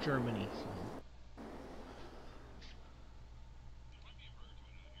in Germany, so.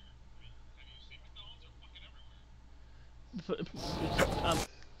 I don't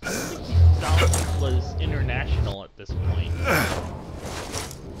think McDonald's was international at this point.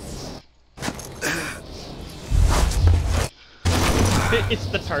 It's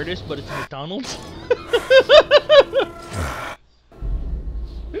the TARDIS, but it's McDonald's.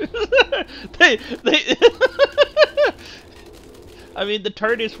 I mean, the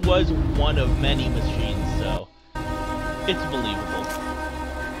TARDIS was one of many machines, so it's believable.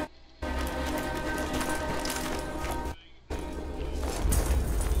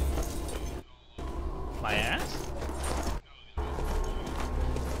 My ass?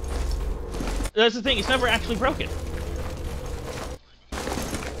 That's the thing, it's never actually broken.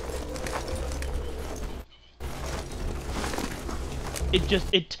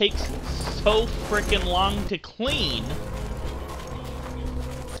 It takes so frickin' long to clean.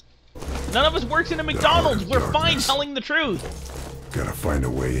 None of us works in a McDonald's. We're fine telling the truth. Gotta find a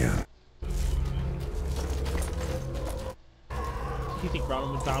way in. You think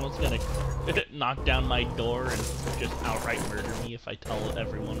Ronald McDonald's gonna knock down my door and just outright murder me if I tell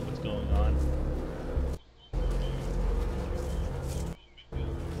everyone what's going on?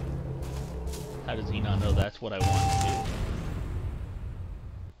 How does he not know that's what I want to do?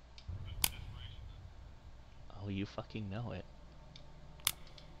 Oh, you fucking know it.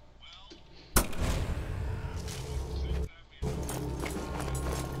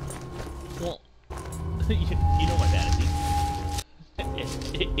 Well, you know my fantasy.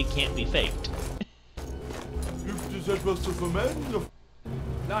 It can't be faked. Gibt es etwas zu vermelden?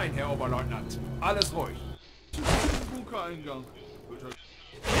 Nein, Herr Oberleutnant. Alles ruhig. Bunkereingang.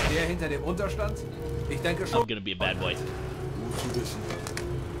 Der hinter dem Unterstand? Ich denke schon. I'm gonna be a bad boy. Gut zu wissen.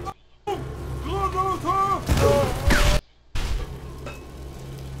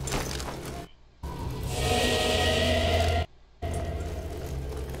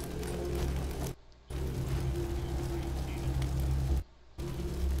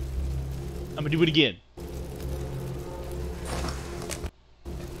 I'm gonna do it again.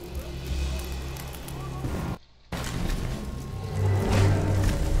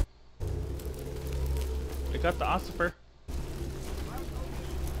 I got the ossifer.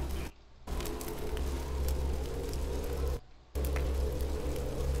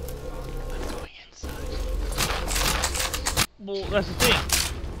 I'm going inside. Well, that's the thing.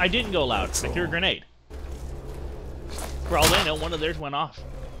 I didn't go loud. I threw a grenade. For all they know, one of theirs went off.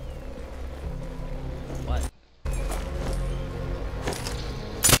 What?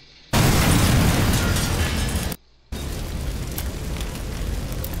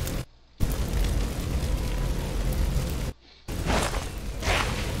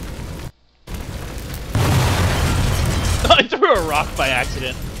 I threw a rock by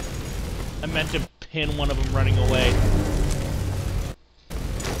accident. I meant to pin one of them running away.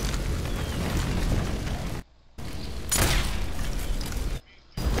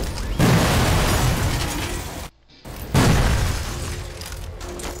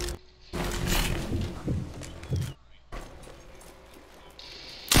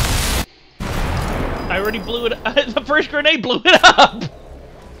 I already blew it. The first grenade blew it up.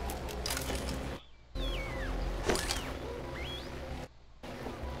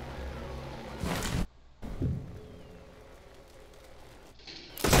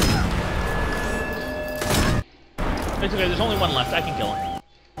 It's okay. There's only one left. I can kill him.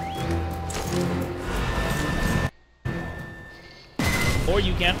 Or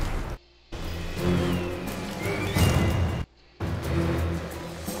you can.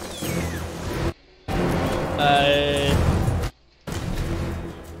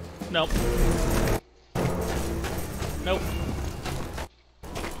 Nope. Nope.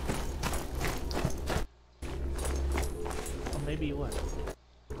 Well, maybe he was.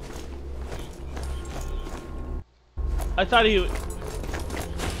 I thought he...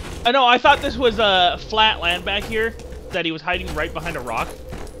 I know, I thought this was a flat land back here, that he was hiding right behind a rock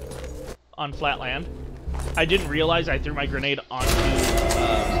on flat land. I didn't realize I threw my grenade onto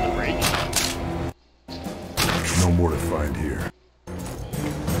the bridge. No more to find here.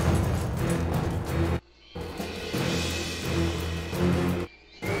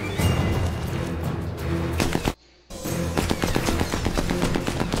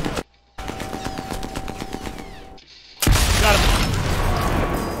 Got him.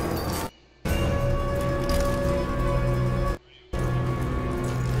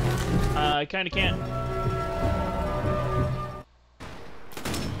 I kinda can't.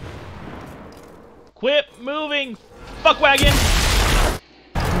 Quit moving, fuckwagon!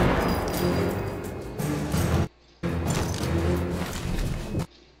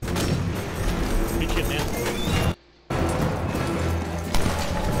 Good shit, man.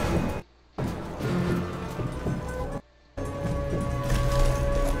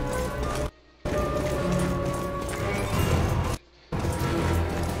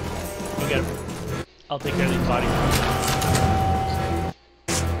 I'll take care of these bodies.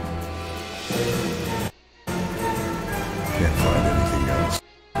 Can't find anything else.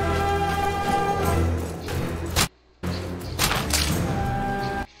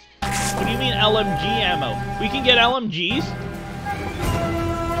 What do you mean LMG ammo? We can get LMGs?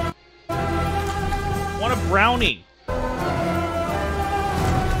 Want a Browning?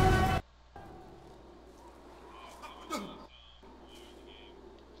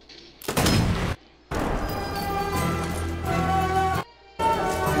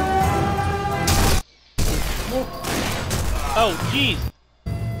 Oh, jeez.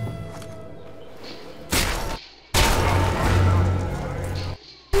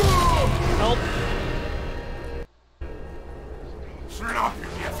 Help.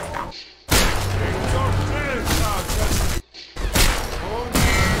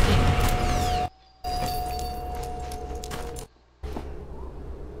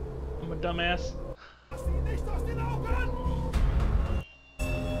 I'm a dumbass.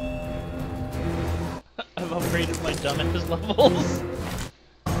 I've upgraded my dumbass levels.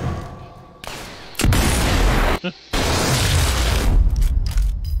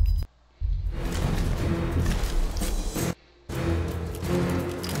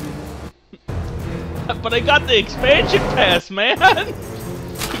 But I got the expansion pass, man!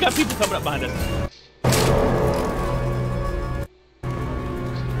 We got people coming up behind us.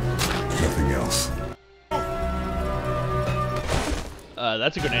 Nothing else.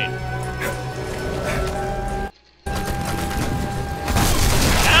 That's a grenade.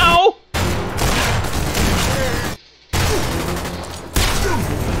 Ow!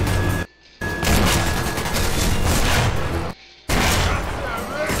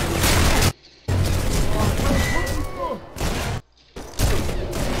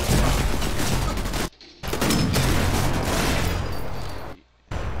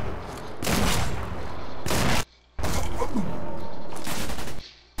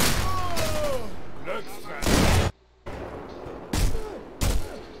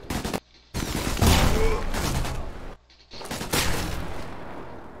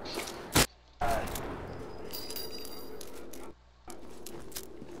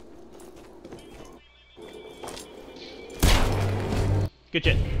 Good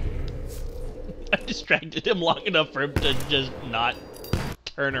shit. I distracted him long enough for him to just not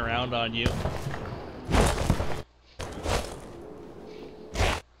turn around on you.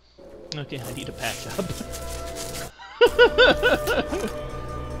 Okay, I need to patch up.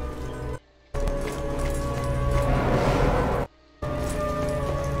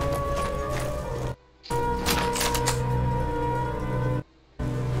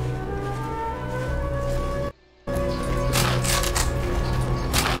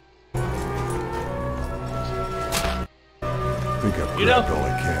 You know, all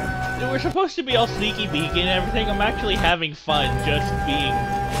I can. we're supposed to be all sneaky beaky and everything. I'm actually having fun just being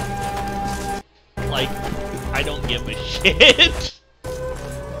like, I don't give a shit.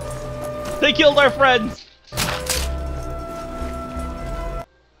 They killed our friends.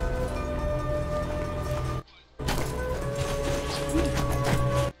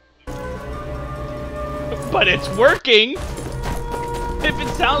 But it's working. If it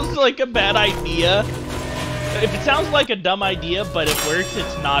sounds like a bad idea, if it sounds like a dumb idea, but it works,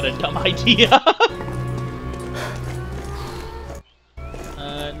 it's not a dumb idea.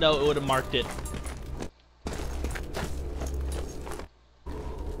 No, it would have marked it.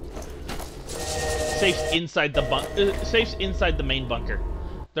 Safe's inside the safe's inside the main bunker.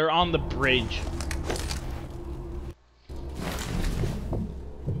 They're on the bridge.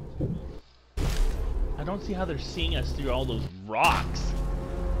 I don't see how they're seeing us through all those rocks.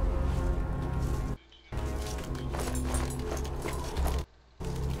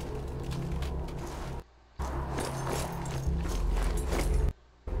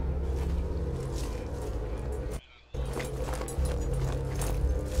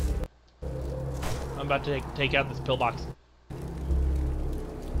 I'm about to take out this pillbox.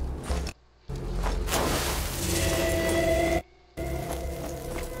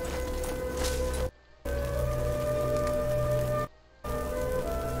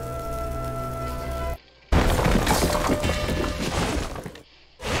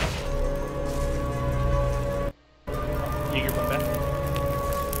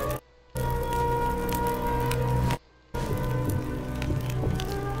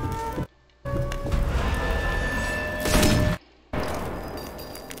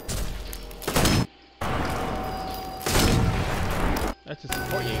 That's a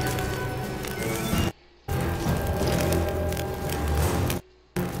support Jaeger.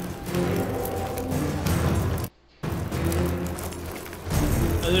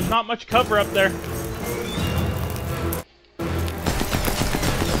 There's not much cover up there.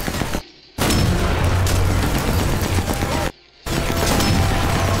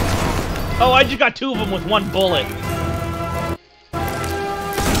 Oh, I just got 2 of them with 1 bullet.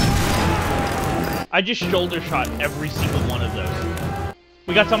 I just shoulder shot every single one of those.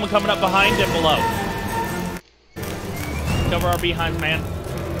 We got someone coming up behind and below. Cover our behinds, man.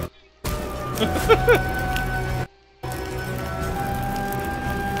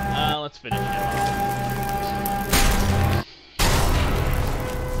 Let's finish him off.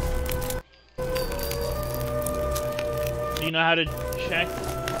 Do you know how to check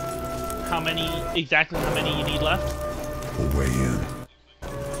exactly how many you need left? We'll weigh in.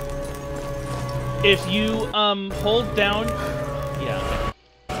 If you hold down, yeah.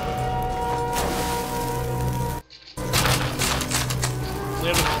 We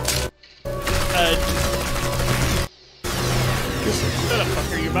have shut up,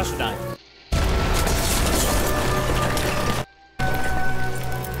 fucker! You're about to die.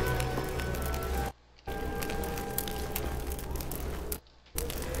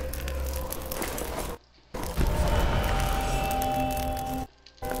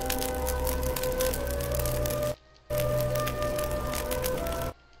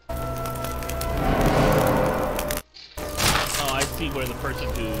 Where the person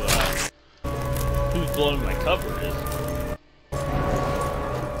who's blowing my cover is.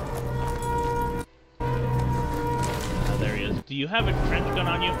 Oh, there he is. Do you have a trench gun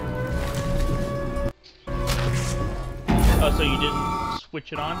on you? Oh, so you didn't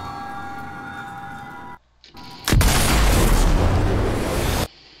switch it on?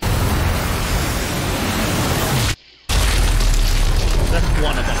 That's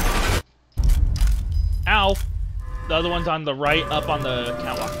one of them. Ow! The other one's on the right, up on the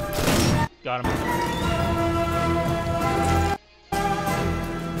catwalk. Got him.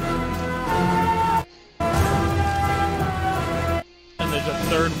 And there's a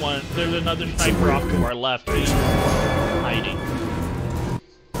third one. There's another sniper off to our left. He's hiding.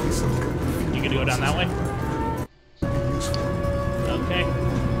 You gonna go down that way? Okay.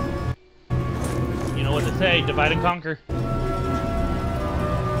 You know what to say, divide and conquer.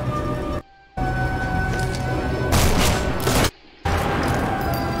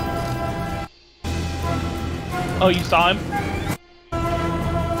 Oh, you saw him?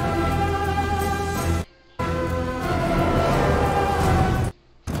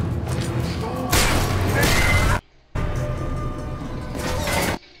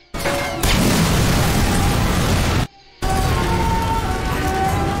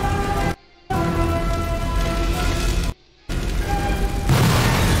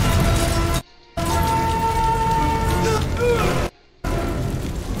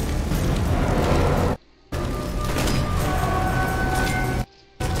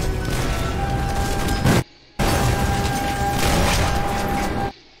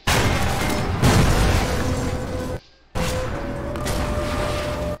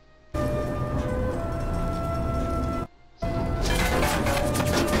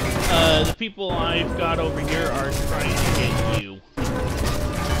 The people I've got over here are trying to get you.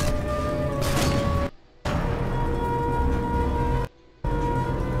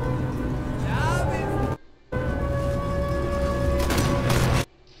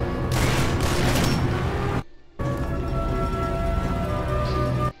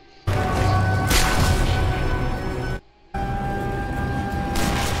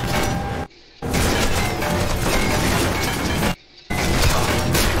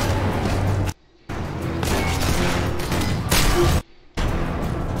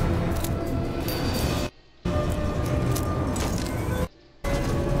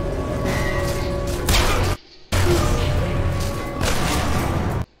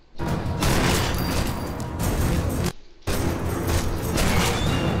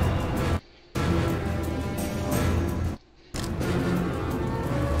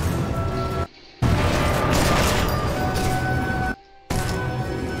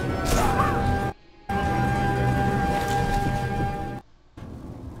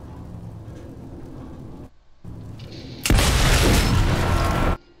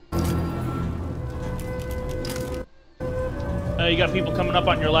 You got people coming up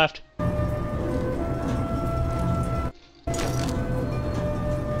on your left.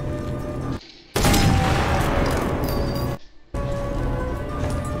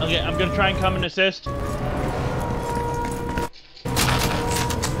 Okay, I'm gonna try and come and assist.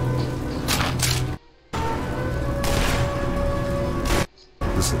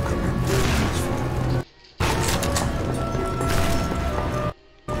 This will come in very useful.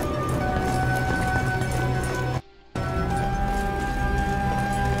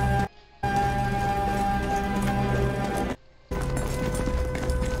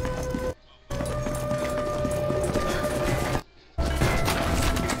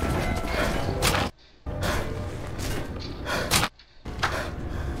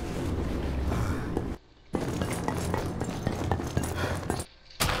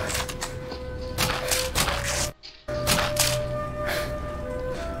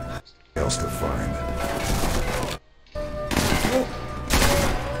 else to find.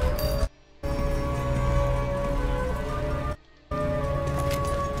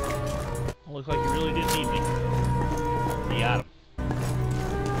 Looks like you really didn't need me. You got him.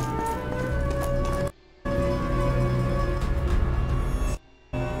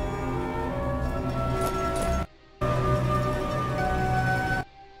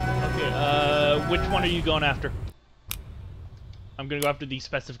 Okay, which one are you going after? I'm gonna go after these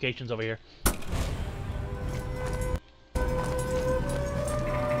specifications over here.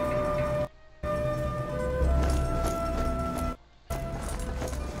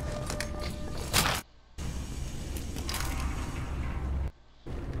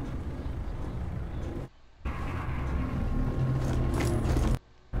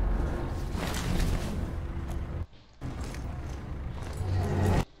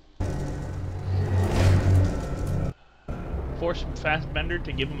 Forced Fassbender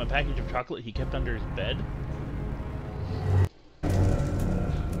to give him a package of chocolate he kept under his bed.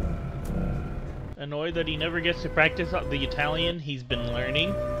 Annoyed that he never gets to practice the Italian he's been learning.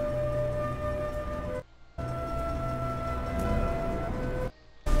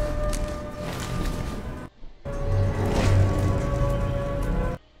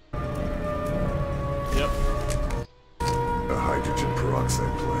 Yep. A hydrogen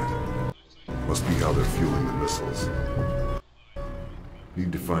peroxide plant. Must be how they're fueling the missiles.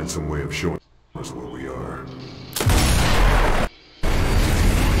 Need to find some way of showing us where we are.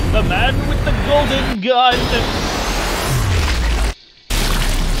 The man with the golden gun!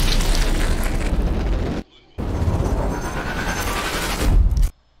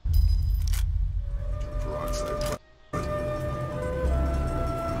 Peroxide plant.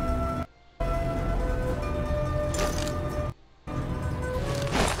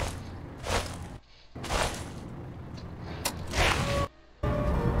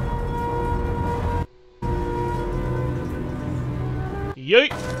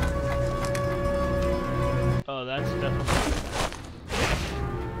 Yeet! Oh, that's definitely...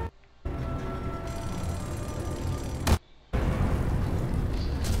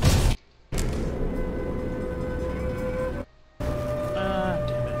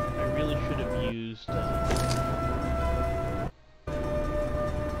 damn it. I really should have used...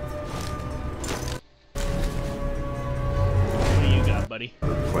 What do you got, buddy?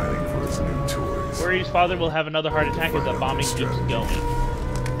 They're planning for his new toys. Worries father will have another heart attack as the bombing keeps going.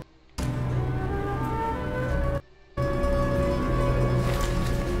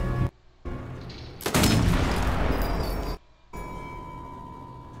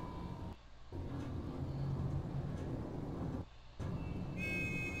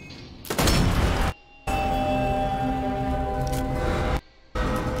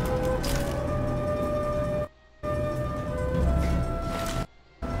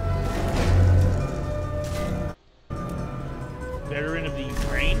 Veteran of the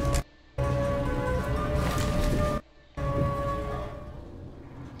Ukraine.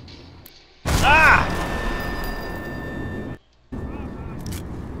 Ah!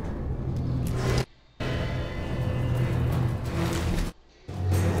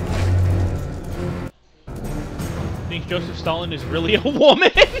 Thinks Joseph Stalin is really a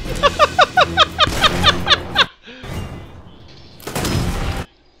woman?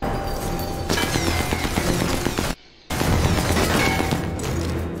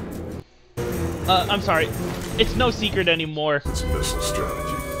 I'm sorry. It's no secret anymore. It's missile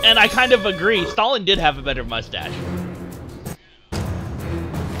strategy. And I kind of agree. Stalin did have a better mustache. You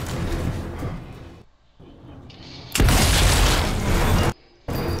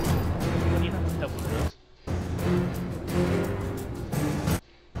know what help with this?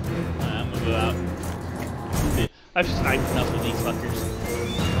 I'm gonna go out. I've sniped enough of these fuckers.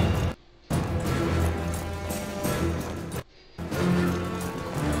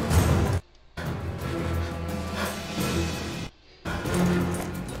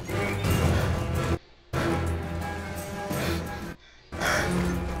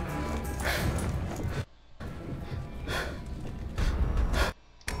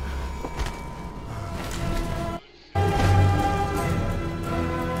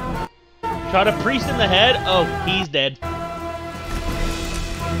 Shot a priest in the head? Oh, he's dead. I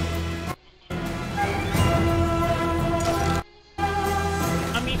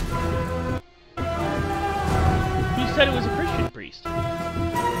mean... Who said it was a Christian priest?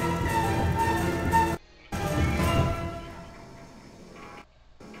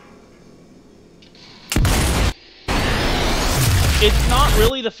 It's not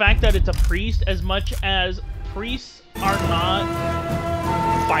really the fact that it's a priest as much as priests are not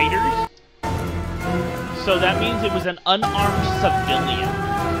fighters. So that means it was an unarmed civilian.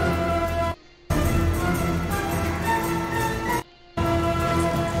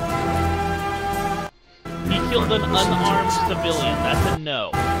 killed an unarmed civilian. That's a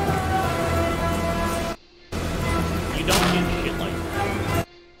no. You don't do shit like that.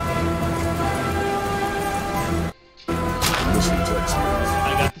 Listen, text, please.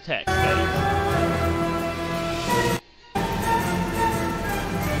 I got the text, buddy.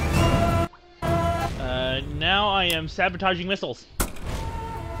 Now I am sabotaging missiles.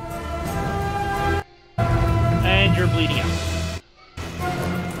 And you're bleeding out.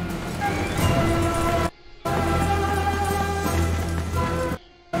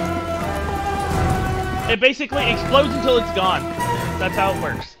 It basically explodes until it's gone. That's how it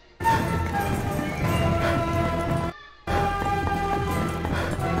works.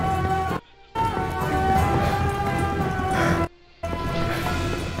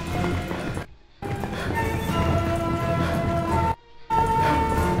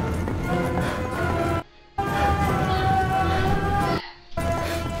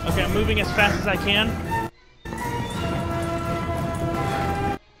 Okay, I'm moving as fast as I can.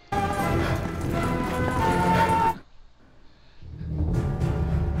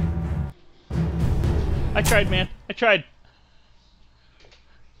 I tried, man. I tried.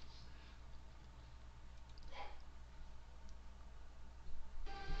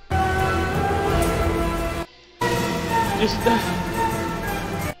 Just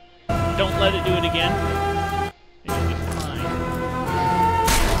don't let it do it again. It'll be fine.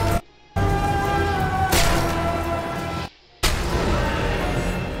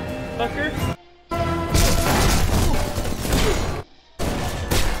 Fucker.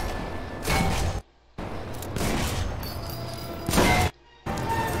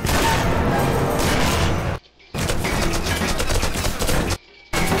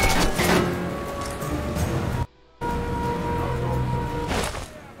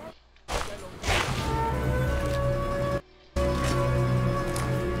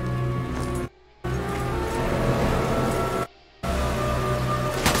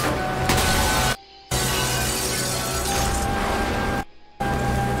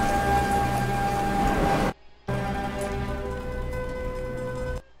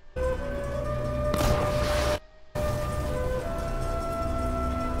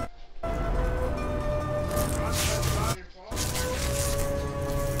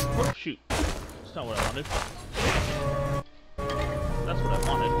 Shoot. That's not what I wanted. That's what I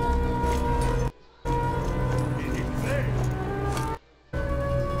wanted.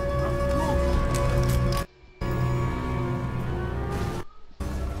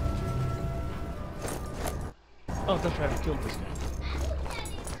 Oh, that's right, I killed this guy.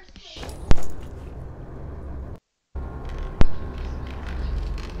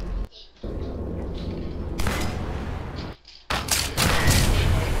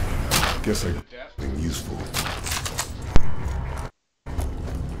 Guess I got something useful.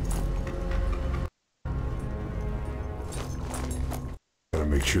 Gotta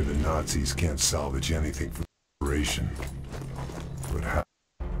make sure the Nazis can't salvage anything from the operation. But how?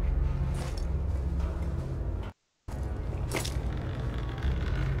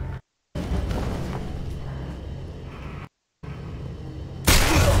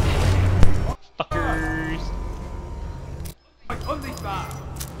 Fuckers.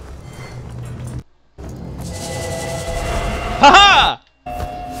 Haha!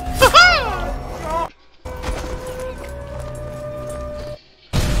 Haha!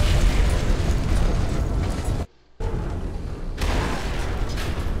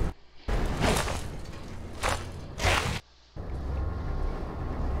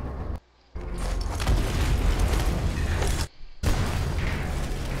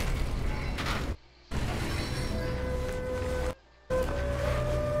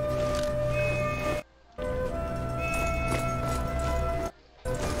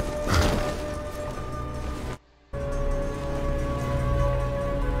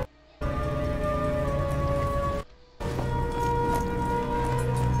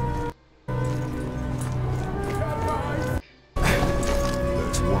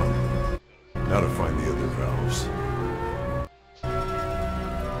 Now to find the other valves.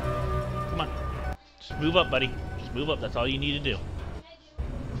 Come on. Just move up, buddy. Just move up. That's all you need to do.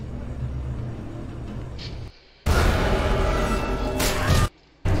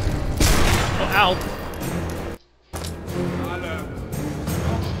 Oh, ow.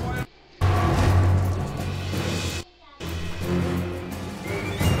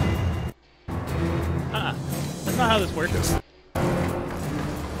 That's not how this works.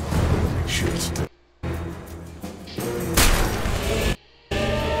 Make sure it's dead.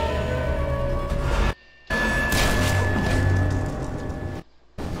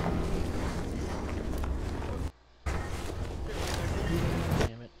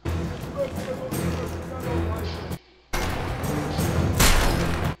 Damn it.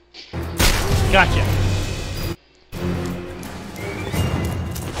 Gotcha.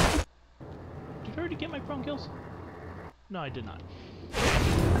 Did I already get my prone kills? No, I did not.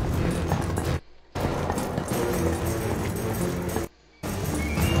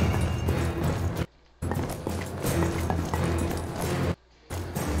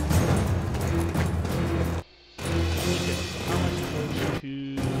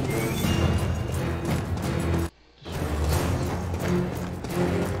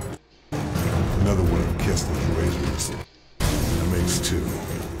 Another one of Kessler's razors. That makes 2.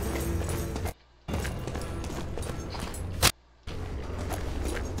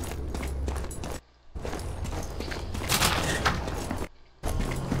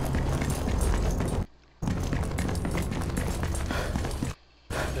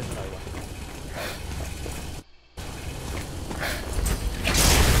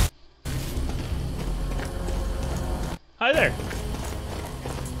 Hi there.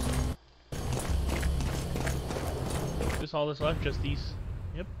 Is all that's left? Just these?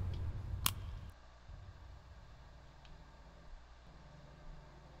 Yep.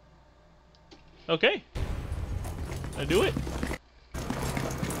 Okay. I do it.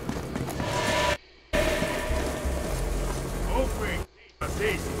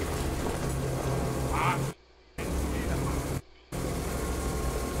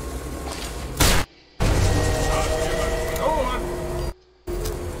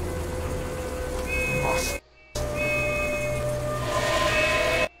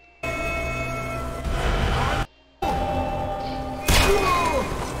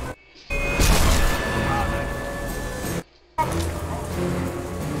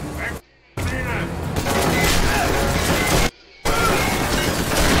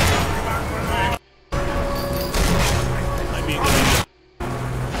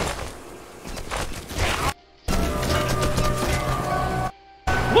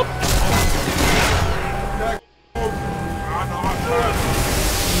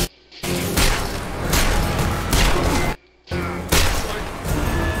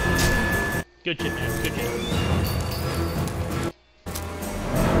 Good shit, man. Good shit.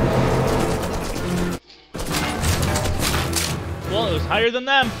 Well, it was higher than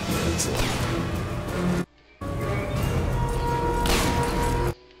them.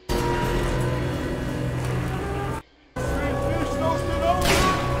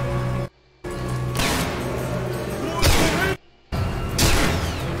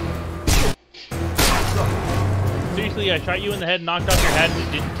 Seriously, I shot you in the head, knocked off your head, and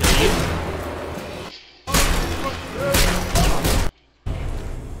it didn't kill you?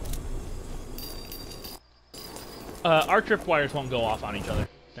 Our tripwires won't go off on each other.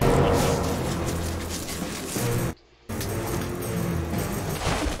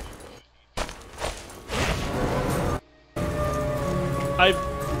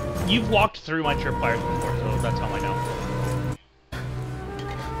 You've walked through my tripwires before, so that's how I know.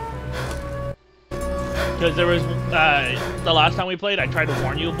 Because there was, the last time we played, I tried to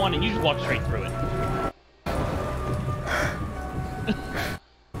warn you of one, and you just walked straight through it.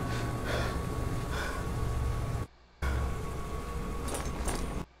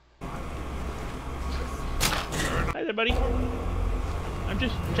 Hi there, buddy. I'm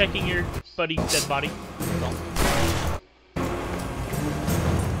just checking your buddy's dead body. That's all.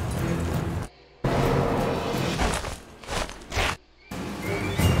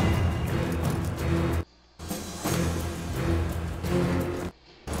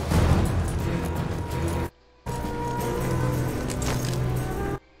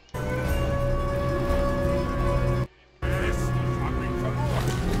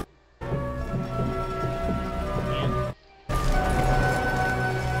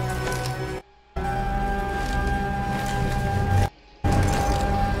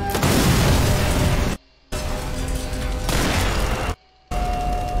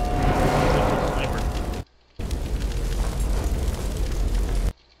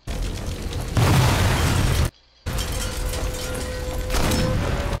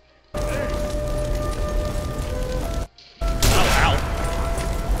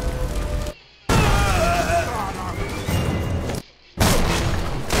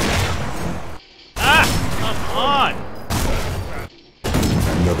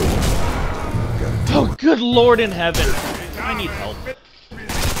 Good Lord in heaven! I need help.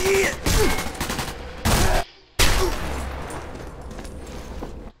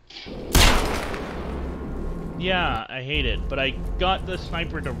 Yeah, I hate it, but I got the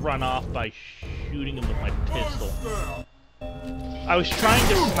sniper to run off by shooting him with my pistol. I was trying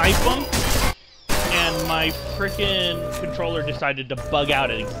to snipe him, and my frickin' controller decided to bug out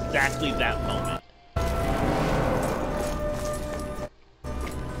at exactly that moment.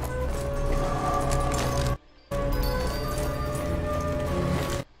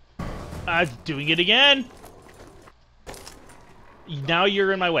 Doing it again! Now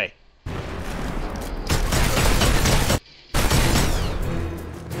you're in my way.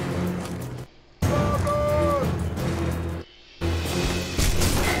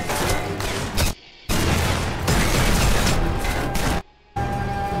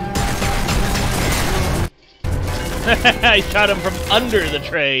 I shot him from under the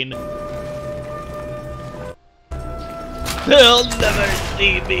train. They'll never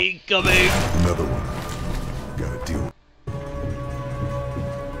see me coming. Another one. Gotta deal.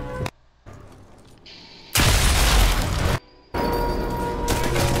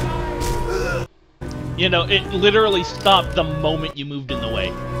 You know, it literally stopped the moment you moved in the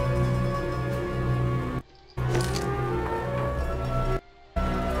way.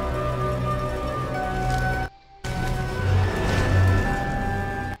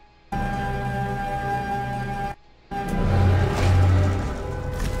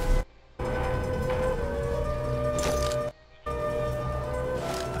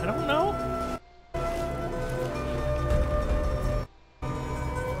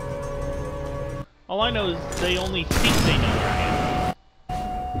 All I know is they only think they know where I am.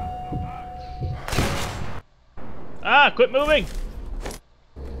 Ah, quit moving!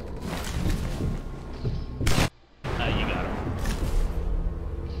 Ah, you got him.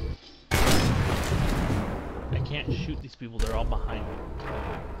 I can't shoot these people, they're all behind me.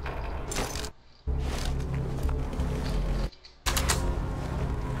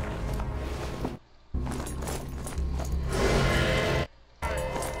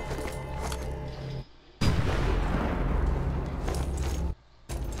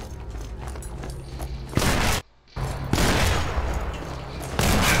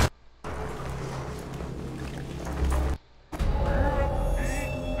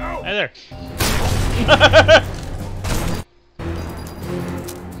 Hey there.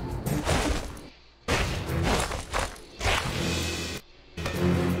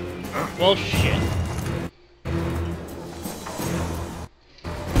 Well, shit.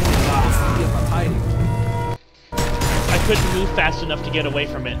 I couldn't move fast enough to get away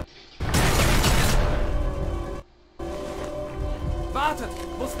from it. Wartet!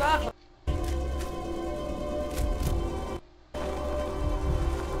 Muss nach!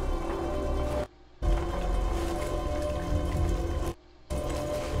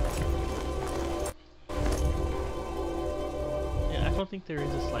 I don't think there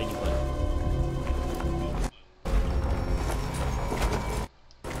is a slidey button.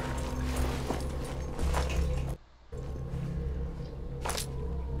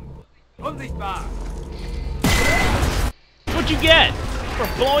 Unsichtbar! What'd you get for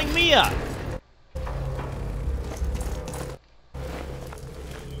blowing me up?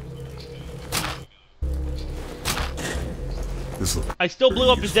 I still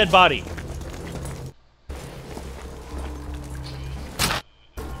blew up his dead body.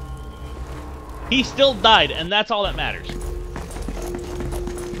 He still died, and that's all that matters.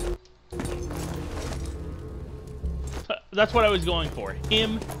 That's what I was going for.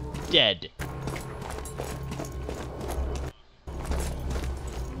 Him dead.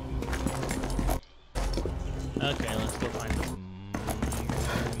 Okay, let's go find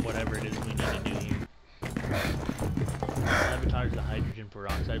whatever it is we need to do here. Sabotage the hydrogen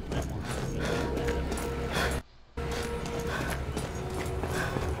peroxide plant.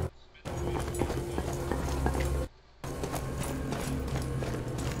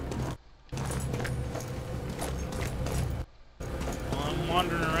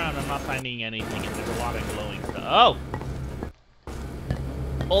 Wandering around, I'm not finding anything, and there's a lot of glowing stuff. Oh!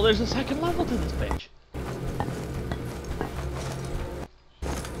 Oh, there's a second level to this bitch.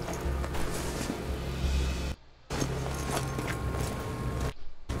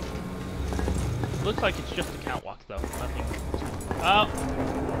 Looks like it's just a catwalk, though. Nothing. Oh!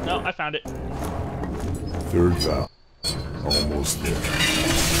 No, I found it. Third valve. Almost there.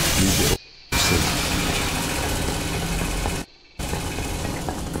 You go.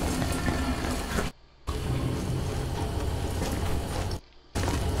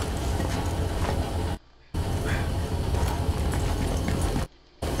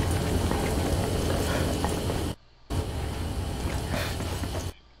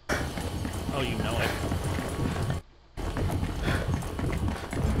 Oh, you know it.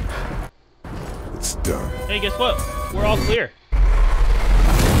 It's done. Hey, guess what? We're all clear.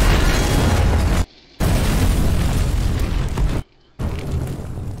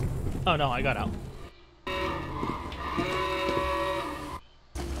 Oh no, I got out.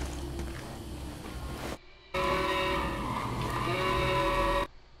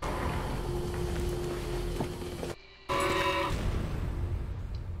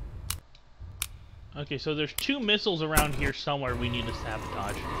 Okay, so there's 2 missiles around here somewhere we need to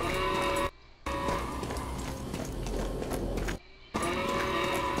sabotage.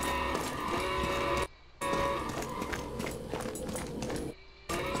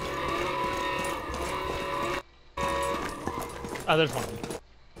 Oh, there's one.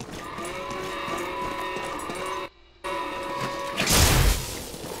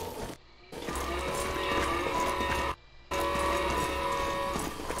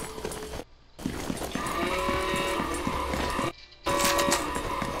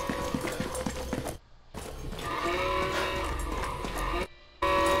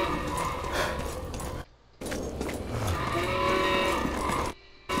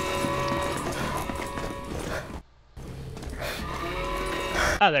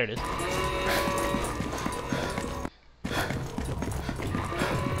 Ah, there it is.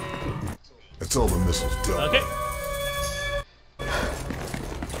 That's all the missiles done. Okay.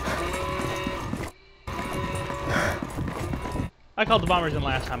 I called the bombers in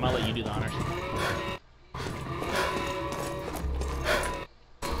last time. I'll let you do the honors.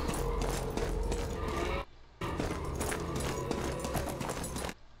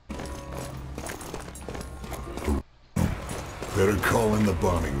 Better call in the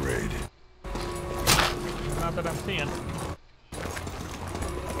bombing raid. Not that I'm seeing.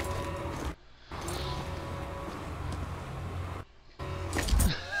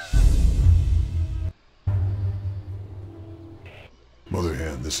 Mother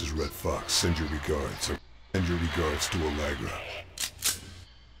Hen, this is Red Fox. Send your regards. Send your regards to Allegra.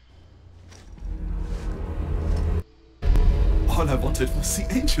 All I wanted was the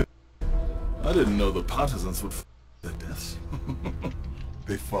angel. I didn't know the partisans would their deaths.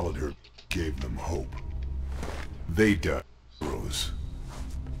 They followed her, gave them hope. They died, Rose.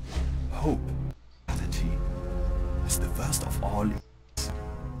 Hope, reality, is the worst of all evils,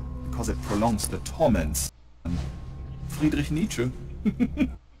 because it prolongs the torments. Friedrich Nietzsche.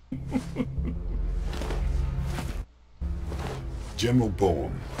 General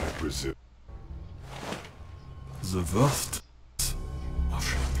Boehm, I presume. The worst are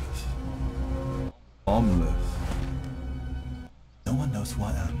shapeless, formless. No one knows who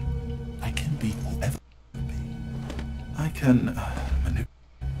I am. I can be whoever I can be. I can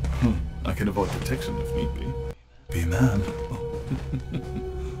I can avoid detection if need be. Be man.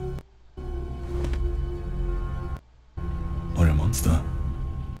 Or a monster.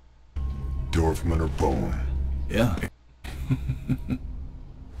 Dorfman or Boehm. Yeah.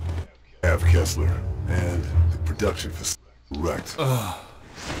 Have Kessler and the production facility wrecked.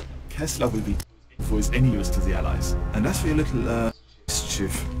 Kessler will be for his any use to the Allies. And as for your little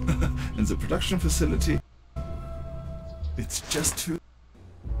mischief in the production facility, it's just too...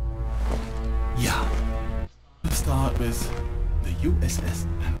 Yeah. Let's start with the USS.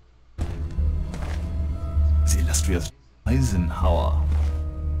 The illustrious Eisenhower.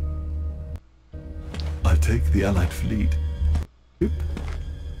 I'll take the Allied fleet. Ship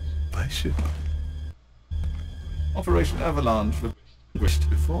by ship. Operation Avalanche will be wished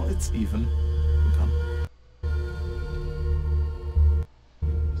before it's even begun.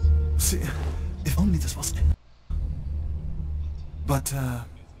 See, if only this was it. But,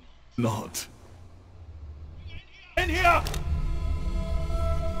 not. In here!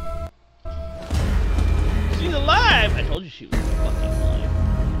 She's alive! I told you she was fucking alive.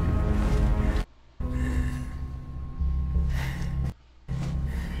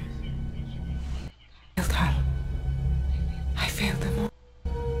 Failed her. I failed them all.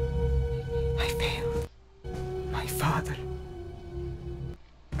 I failed my father.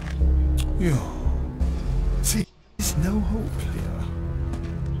 You see, there's no hope here.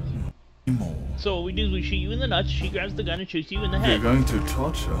 Anymore. So what we do is we shoot you in the nuts, she grabs the gun and shoots you in the We're head. going to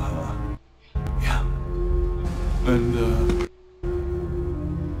torture her. Yeah. And,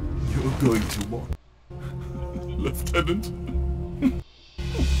 you're going to what? Lieutenant?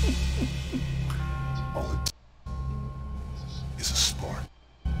 All it is a spark.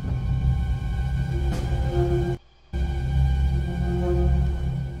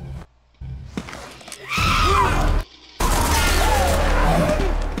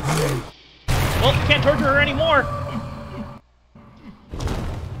 Well, can't torture her anymore!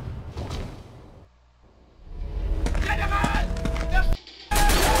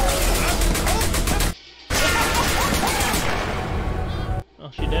 Oh,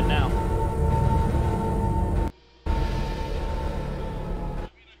 she's dead now.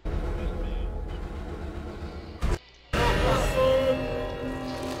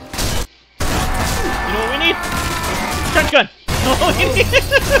 You know what we need? Trench gun! No, we need...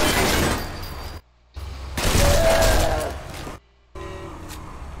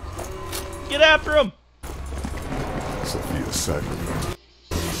 Get after him! Sophia's sacrifice.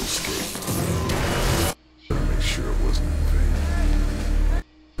 Escape. Better make sure it wasn't in vain.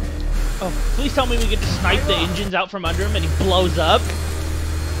 Oh, please tell me we get to snipe the engines out from under him and he blows up.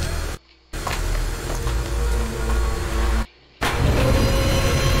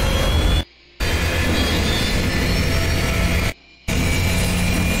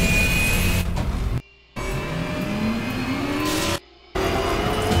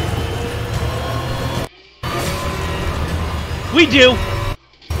 We do!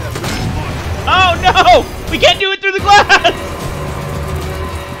 Oh no! We can't do it through the glass!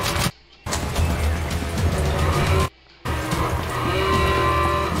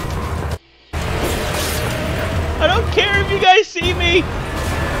 I don't care if you guys see me!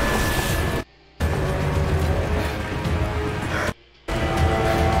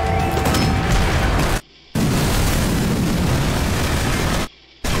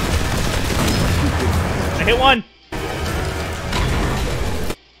 I hit one!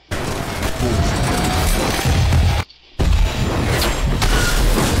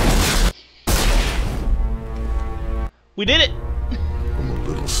 We did it! From a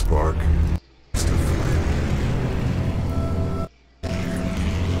little spark to flame.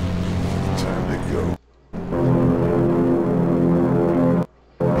 Time to go.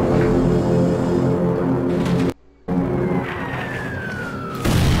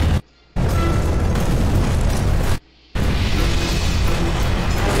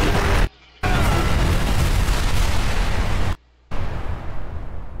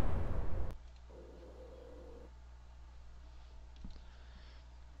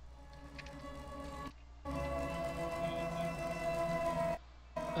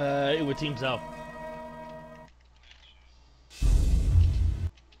 It would seem so.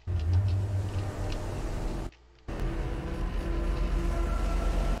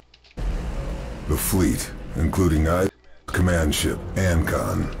 The fleet, including command ship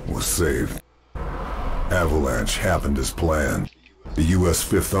Ancon, was saved. Avalanche happened as planned. The U.S.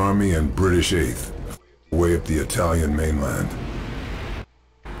 Fifth Army and British Eighth way up the Italian mainland.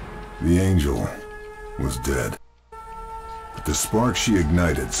 The Angel was dead. But the spark she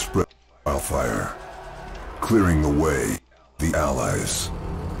ignited spread wildfire, clearing the way the Allies.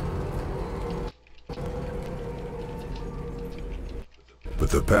 But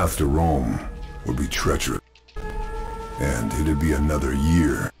the path to Rome would be treacherous, and it'd be another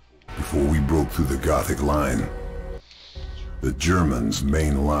year before we broke through the Gothic line, the Germans'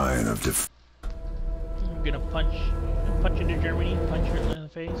 main line of defense. I'm gonna punch into Germany, punch Hitler in the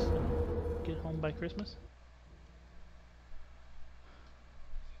face, and get home by Christmas.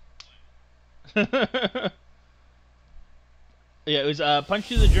 Yeah, it was punch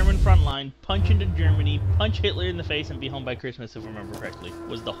through the German front line, punch into Germany, punch Hitler in the face, and be home by Christmas, if I remember correctly,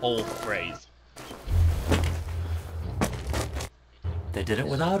 was the whole phrase. They did it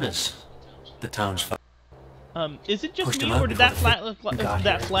without us. The town's Is it just me, or did that flag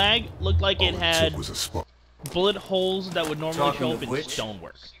look like it had bullet holes that would normally show up in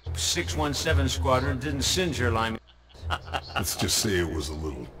stonework? 617 Squadron didn't singe your line. Let's just say it was a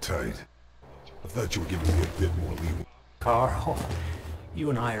little tight. I thought you were giving me a bit more leeway. Carl,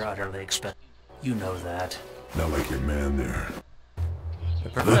 you and I are utterly expendable. You know that. Not like your man there. The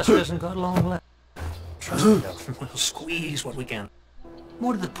professor hasn't got long left. Trust me, though, we'll squeeze what we can.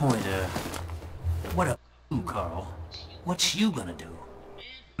 More to the point, what a Carl. What's you gonna do?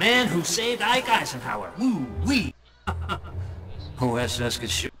 Man who saved Ike Eisenhower. Woo-wee! OSS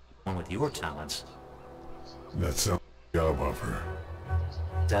could shoot one with your talents. That sounds like a job offer.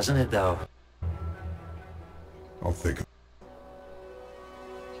 Doesn't it, though? I'll think of it.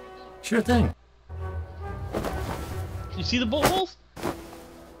 Sure thing. You see the bullet holes?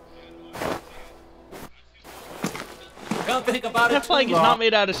 Don't think about it. That flag is not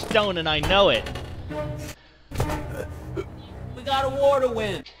made out of stone, and I know it. We got a war to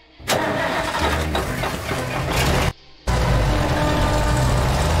win.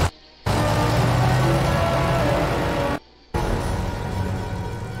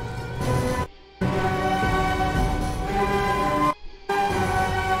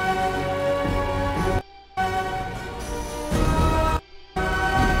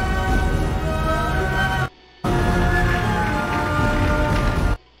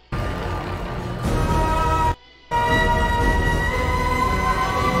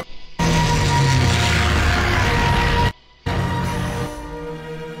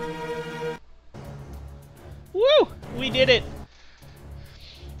 We did it!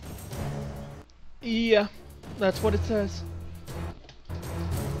 Yeah, that's what it says.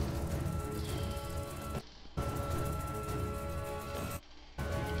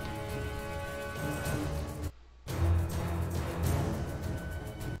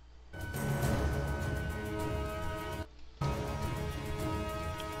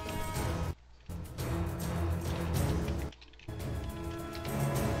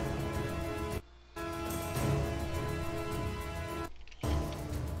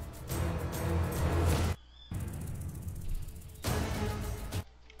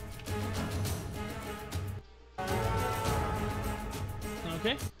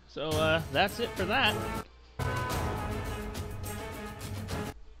 Okay, so that's it for that.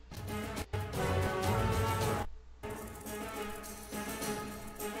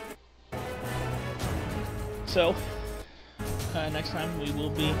 So, next time we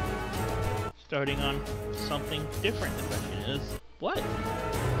will be starting on something different. The question is, what?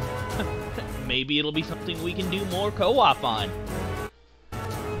 Maybe it'll be something we can do more co-op on.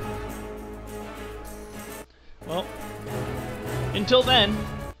 Well, until then,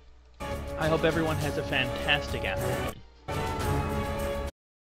 I hope everyone has a fantastic afternoon.